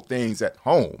structural things at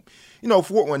home.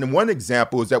 One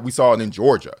example is that we saw it in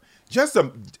Georgia. Just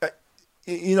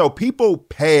people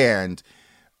panned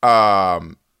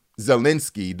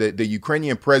Zelensky, the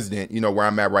Ukrainian president, where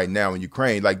I'm at right now in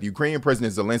Ukraine. Like the Ukrainian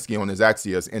president Zelensky on his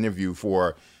Axios interview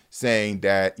for saying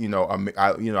that,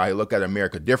 I look at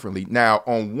America differently. Now,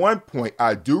 on one point,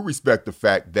 I do respect the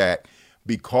fact that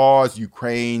because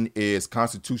Ukraine is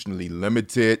constitutionally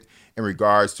limited in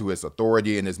regards to its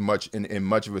authority and much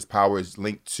of its power is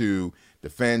linked to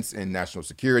defense and national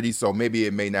security. So maybe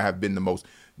it may not have been the most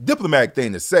diplomatic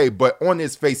thing to say, but on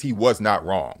its face, he was not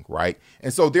wrong, right?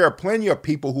 And so there are plenty of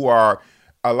people who are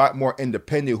a lot more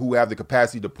independent, who have the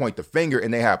capacity to point the finger,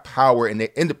 and they have power, and they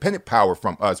independent power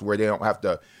from us, where they don't have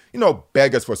to,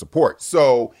 beg us for support.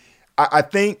 So I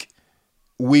think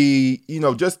we,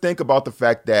 just think about the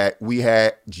fact that we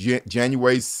had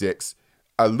January 6th,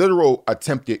 a literal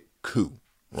attempted coup,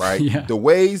 right? Yeah. The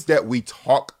ways that we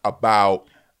talk about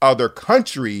other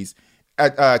countries.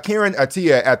 Karen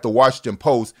Attiah at the Washington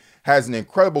Post has an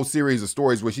incredible series of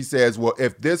stories where she says, well,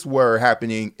 if this were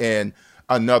happening in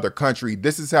another country,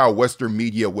 this is how Western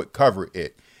media would cover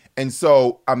it. And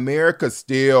so America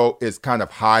still is kind of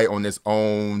high on its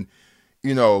own,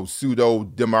 pseudo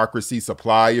democracy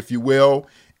supply, if you will.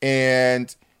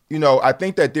 And, I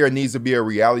think that there needs to be a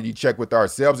reality check with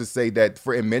ourselves to say that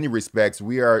in many respects,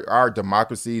 our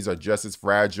democracies are just as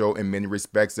fragile in many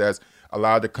respects as a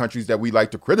lot of the countries that we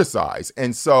like to criticize.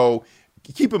 And so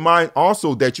keep in mind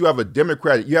also that you have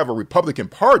a Republican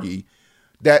Party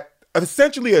that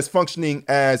essentially is functioning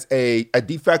as a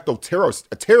de facto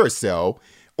terror cell,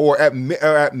 or at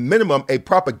minimum, a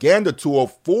propaganda tool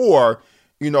for,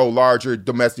 larger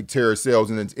domestic terror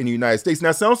cells in the United States. Now,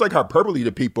 it sounds like hyperbole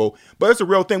to people, but it's a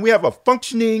real thing. We have a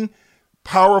functioning,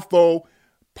 powerful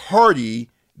party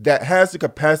that has the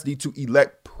capacity to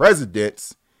elect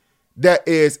presidents that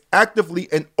is actively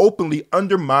and openly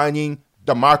undermining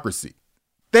democracy.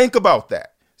 Think about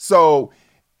that. So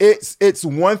it's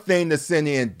one thing to send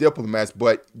in diplomats,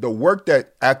 but the work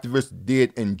that activists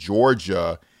did in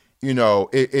Georgia,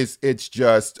 it's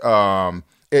just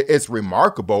it's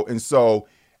remarkable. And so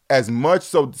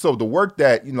so the work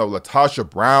that, LaTosha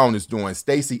Brown is doing,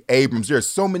 Stacey Abrams, there's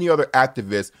so many other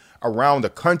activists around the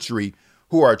country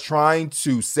who are trying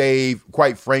to save,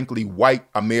 quite frankly, white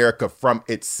America from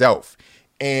itself.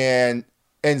 And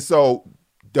so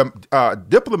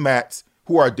diplomats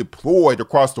who are deployed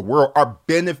across the world are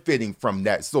benefiting from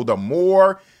that. So the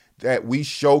more that we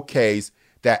showcase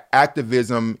that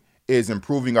activism is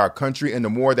improving our country, and the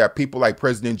more that people like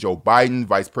President Joe Biden,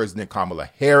 Vice President Kamala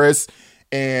Harris,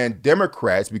 and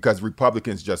Democrats, because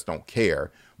Republicans just don't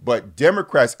care, but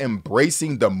Democrats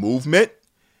embracing the movement,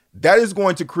 that is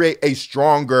going to create a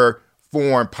stronger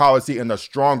foreign policy and a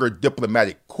stronger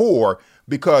diplomatic core,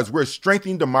 because we're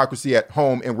strengthening democracy at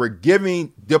home and we're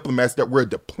giving diplomats that we're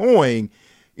deploying,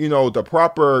 the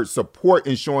proper support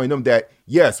and showing them that,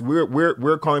 yes,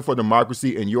 we're calling for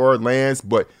democracy in your lands,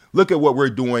 but look at what we're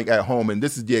doing at home. And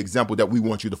this is the example that we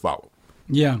want you to follow.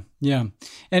 Yeah. Yeah.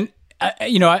 And,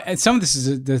 some of this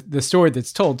is the story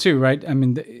that's told too, right? I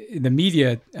mean, the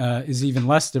media is even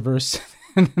less diverse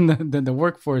than the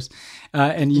workforce.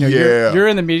 You're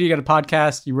in the media, you got a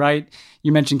podcast, you write,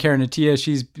 you mentioned Karen Attiah.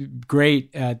 She's great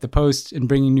at the Post and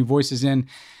bringing new voices in.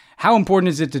 How important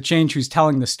is it to change who's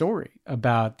telling the story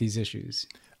about these issues?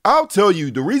 I'll tell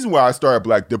you, the reason why I started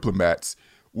Black Diplomats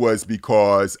was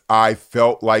because I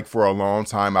felt like for a long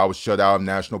time I was shut out of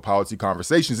national policy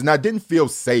conversations, and I didn't feel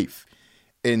safe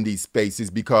in these spaces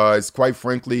because, quite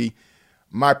frankly,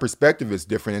 my perspective is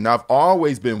different. And I've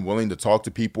always been willing to talk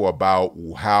to people about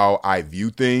how I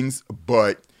view things.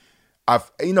 But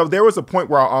there was a point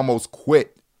where I almost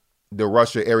quit the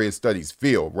Russia Area Studies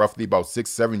field, roughly about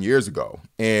 6-7 years ago.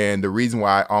 And the reason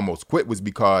why I almost quit was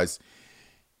because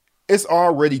it's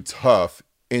already tough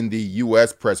in the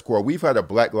U.S. press corps. We've had a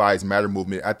Black Lives Matter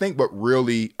movement. I think what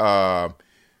really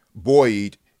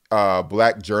buoyed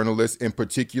Black journalists in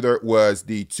particular was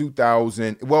the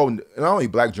 2000, well, not only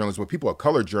Black journalists, but people of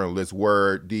color journalists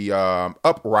were the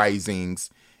uprisings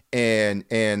in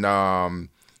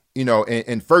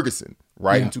Ferguson,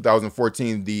 right? Yeah. In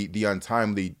 2014, the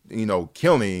untimely,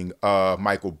 killing of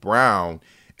Michael Brown.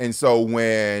 And so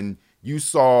when you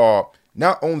saw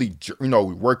not only,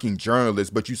 working journalists,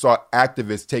 but you saw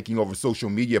activists taking over social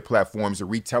media platforms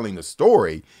and retelling the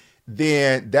story,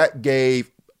 then that gave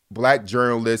Black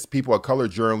journalists, people of color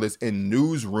journalists in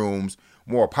newsrooms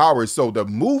more power. So the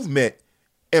movement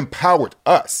empowered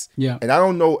us. Yeah. And I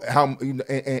don't know how,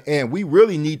 and we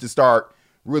really need to start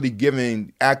really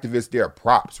giving activists their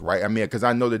props, right? I mean, because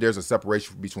I know that there's a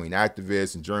separation between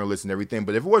activists and journalists and everything.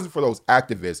 But if it wasn't for those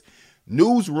activists,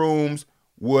 newsrooms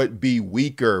would be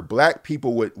weaker. Black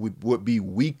people would be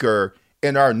weaker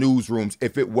in our newsrooms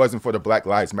if it wasn't for the Black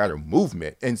Lives Matter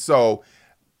movement. And so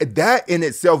that in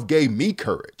itself gave me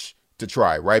courage to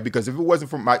try, right? Because if it wasn't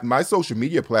for my social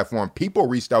media platform, people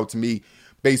reached out to me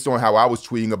based on how I was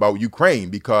tweeting about Ukraine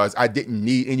because I didn't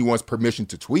need anyone's permission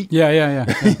to tweet. Yeah.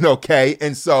 Okay.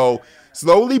 And so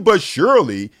slowly but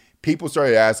surely, people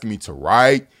started asking me to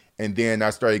write, and then I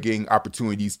started getting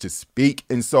opportunities to speak.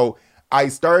 And so I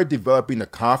started developing the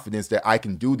confidence that I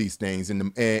can do these things.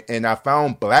 And I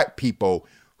found Black people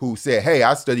who said, hey,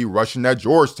 I studied Russian at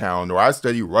Georgetown, or I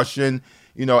studied Russian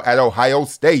at Ohio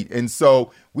State. And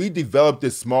so we developed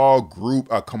this small group,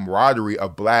 a camaraderie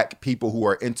of Black people who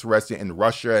are interested in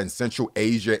Russia and Central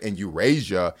Asia and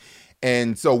Eurasia.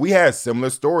 And so we had similar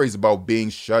stories about being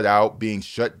shut out, being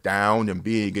shut down, and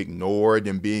being ignored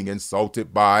and being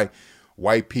insulted by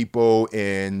white people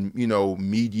in,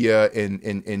 media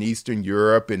in Eastern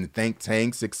Europe and think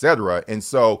tanks, etc. And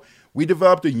so we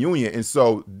developed a union. And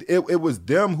so it was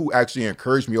them who actually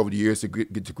encouraged me over the years to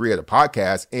create a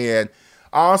podcast. And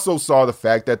I also saw the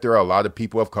fact that there are a lot of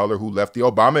people of color who left the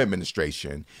Obama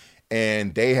administration,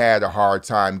 and they had a hard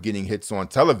time getting hits on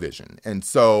television. And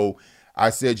so I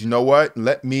said, you know what?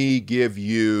 Let me give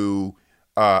you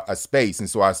a space. And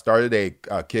so I started a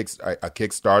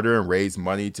Kickstarter and raised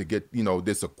money to get,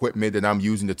 this equipment that I'm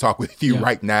using to talk with you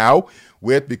right now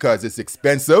because it's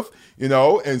expensive,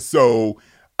 And so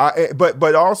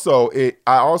but also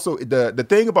the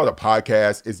thing about a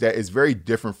podcast is that it's very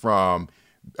different from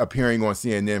appearing on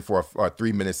CNN for a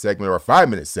 3-minute segment or a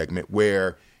 5-minute segment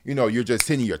where, you're just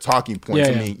hitting your talking points.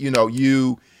 Yeah. I mean,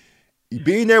 you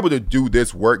being able to do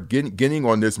this work, getting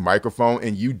on this microphone,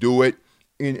 and you do it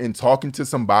in talking to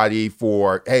somebody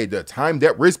for, the time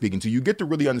that we're speaking to, you get to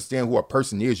really understand who a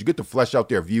person is. You get to flesh out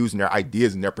their views and their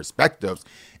ideas and their perspectives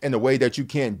in a way that you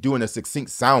can't do in a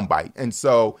succinct soundbite. And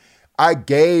so I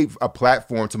gave a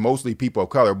platform to mostly people of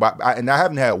color, and I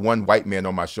haven't had one white man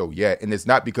on my show yet. And it's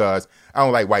not because I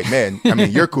don't like white men. I mean,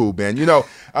 you're cool, Ben,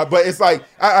 but it's like,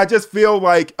 I just feel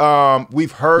like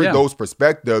we've heard those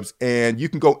perspectives, and you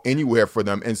can go anywhere for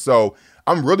them. And so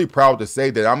I'm really proud to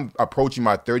say that I'm approaching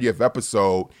my 30th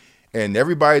episode, and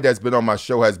everybody that's been on my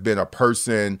show has been a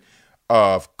person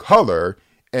of color,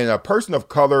 and a person of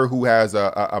color who has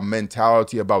a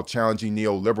mentality about challenging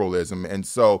neoliberalism. And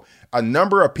so a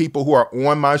number of people who are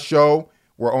on my show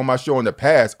were on my show in the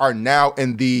past are now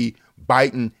in the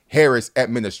Biden-Harris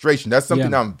administration. That's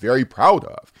something I'm very proud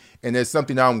of. And it's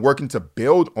something I'm working to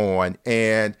build on.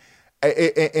 And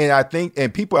I think,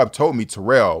 and people have told me,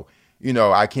 Terrell, you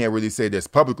know, I can't really say this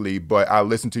publicly, but I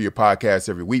listen to your podcast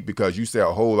every week because you say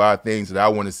a whole lot of things that I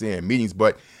want to say in meetings,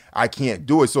 but I can't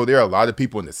do it. So there are a lot of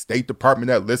people in the State Department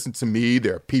that listen to me.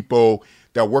 There are people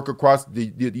that work across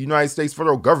the United States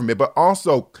federal government, but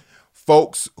also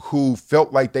folks who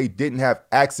felt like they didn't have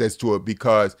access to it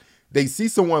because they see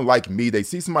someone like me, they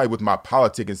see somebody with my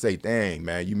politics and say, dang,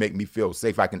 man, you make me feel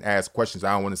safe. I can ask questions.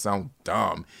 I don't want to sound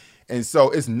dumb. And so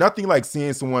it's nothing like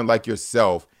seeing someone like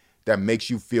yourself that makes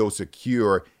you feel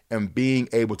secure and being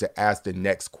able to ask the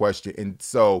next question. And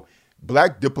so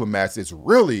Black Diplomats is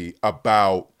really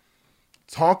about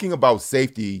talking about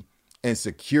safety and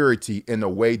security in a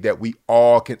way that we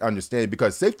all can understand,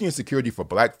 because safety and security for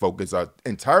Black folk is an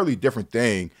entirely different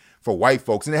thing for white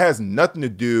folks. And it has nothing to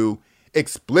do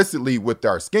explicitly with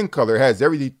our skin color. It has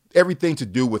everything to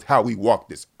do with how we walk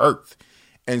this earth.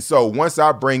 And so once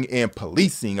I bring in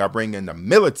policing, I bring in the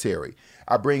military,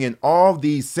 I bring in all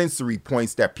these sensory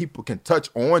points that people can touch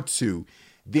onto,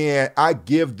 then I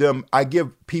give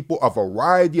people a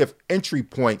variety of entry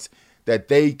points that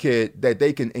they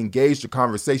can engage the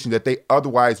conversation that they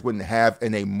otherwise wouldn't have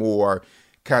in a more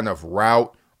kind of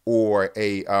route or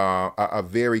a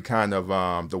very kind of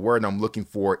the word I'm looking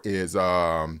for is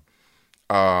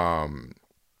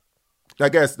I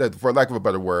guess that, for lack of a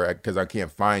better word, because I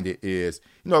can't find it, is,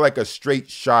 you know, like a straight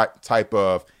shot type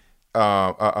of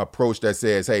approach that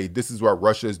says, hey, this is what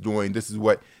Russia is doing, this is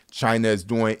what China is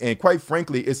doing. And quite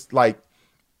frankly, it's like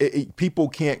people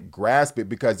can't grasp it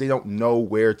because they don't know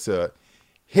where to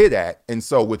hit at. And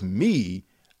so with me,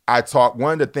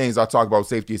 one of the things I talk about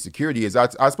safety and security is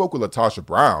I spoke with Latasha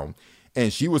Brown,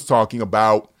 and she was talking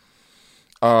about,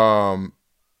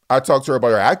 I talked to her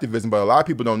about her activism, but a lot of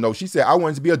people don't know. She said, I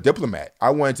wanted to be a diplomat. I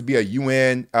wanted to be a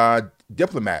UN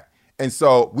diplomat. And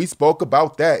so we spoke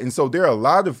about that. And so there are a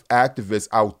lot of activists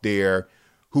out there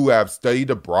who have studied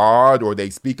abroad, or they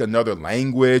speak another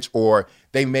language, or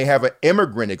they may have an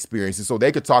immigrant experience. And so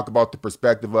they could talk about the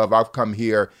perspective of, I've come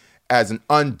here as an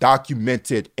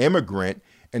undocumented immigrant,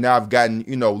 and now I've gotten,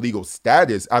 you know, legal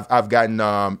status. I've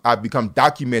become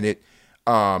documented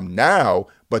now,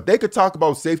 but they could talk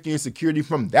about safety and security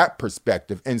from that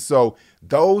perspective. And so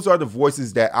those are the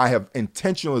voices that I have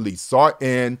intentionally sought,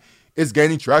 and it's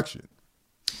gaining traction.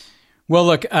 Well,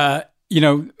 look, you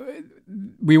know,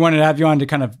 we wanted to have you on to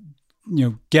kind of, you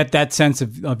know, get that sense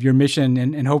of your mission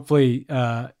and hopefully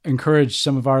encourage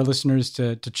some of our listeners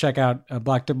to check out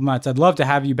Black Diplomats. I'd love to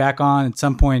have you back on at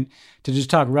some point to just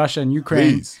talk Russia and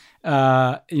Ukraine. Please.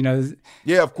 You know.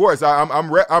 Yeah, of course.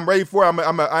 I'm ready for it.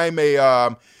 I'm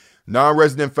a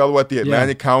non-resident fellow at the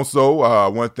Atlantic Council.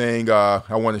 One thing I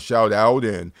want to shout out,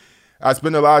 and I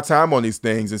spend a lot of time on these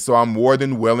things, and so I'm more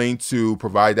than willing to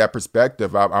provide that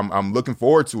perspective. I'm looking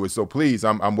forward to it. So please,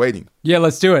 I'm waiting. Yeah,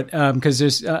 let's do it. Because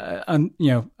there's, you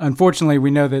know, unfortunately,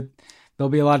 we know that there'll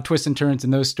be a lot of twists and turns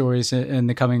in those stories in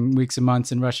the coming weeks and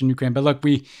months in Russia and Ukraine. But look,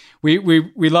 we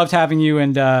loved having you,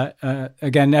 and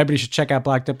again, everybody should check out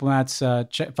Black Diplomats.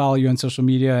 Follow you on social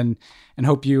media, and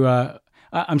hope you.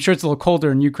 I'm sure it's a little colder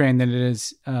in Ukraine than it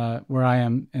is where I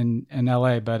am in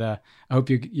LA, but I hope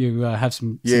you have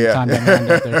some time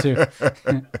out there too.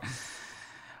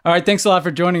 All right, thanks a lot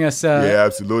for joining us. Yeah,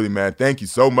 absolutely, man. Thank you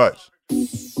so much.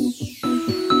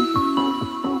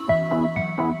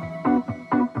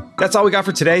 That's all we got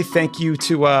for today. Thank you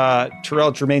to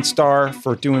Terrell Jermaine Starr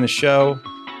for doing the show.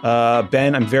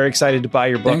 Ben, I'm very excited to buy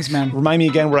your book. Thanks, man. Remind me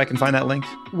again where I can find that link.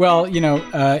 Well, you know,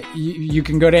 you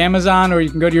can go to Amazon, or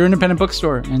you can go to your independent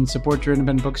bookstore and support your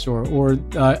independent bookstore. Or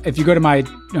if you go to my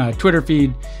Twitter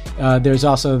feed, there's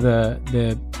also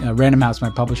the Random House,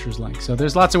 my publisher's link. So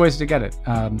there's lots of ways to get it.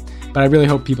 But I really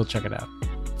hope people check it out.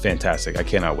 Fantastic. I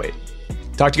cannot wait.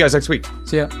 Talk to you guys next week.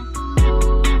 See ya.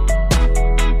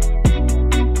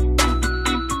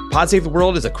 Pod Save the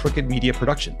World is a Crooked Media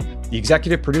production. The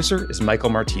executive producer is Michael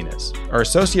Martinez. Our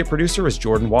associate producer is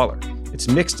Jordan Waller. It's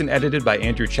mixed and edited by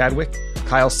Andrew Chadwick.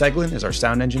 Kyle Seglin is our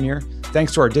sound engineer.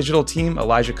 Thanks to our digital team,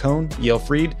 Elijah Cohn, Yale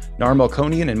Freed, Narmal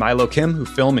Konian, and Milo Kim, who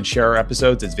film and share our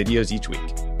episodes as videos each week.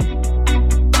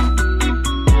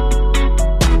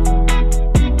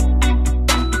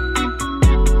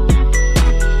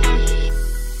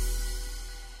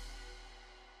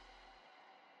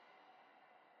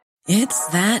 It's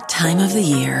that time of the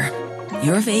year.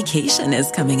 Your vacation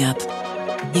is coming up.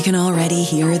 You can already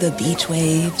hear the beach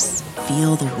waves,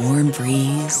 feel the warm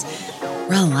breeze,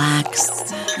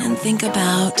 relax, and think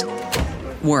about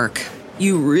work.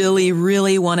 You really,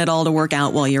 really want it all to work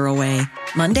out while you're away.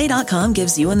 Monday.com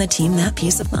gives you and the team that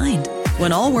peace of mind.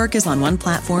 When all work is on one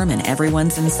platform and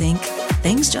everyone's in sync,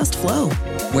 things just flow.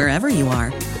 Wherever you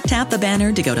are, tap the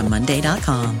banner to go to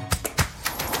Monday.com.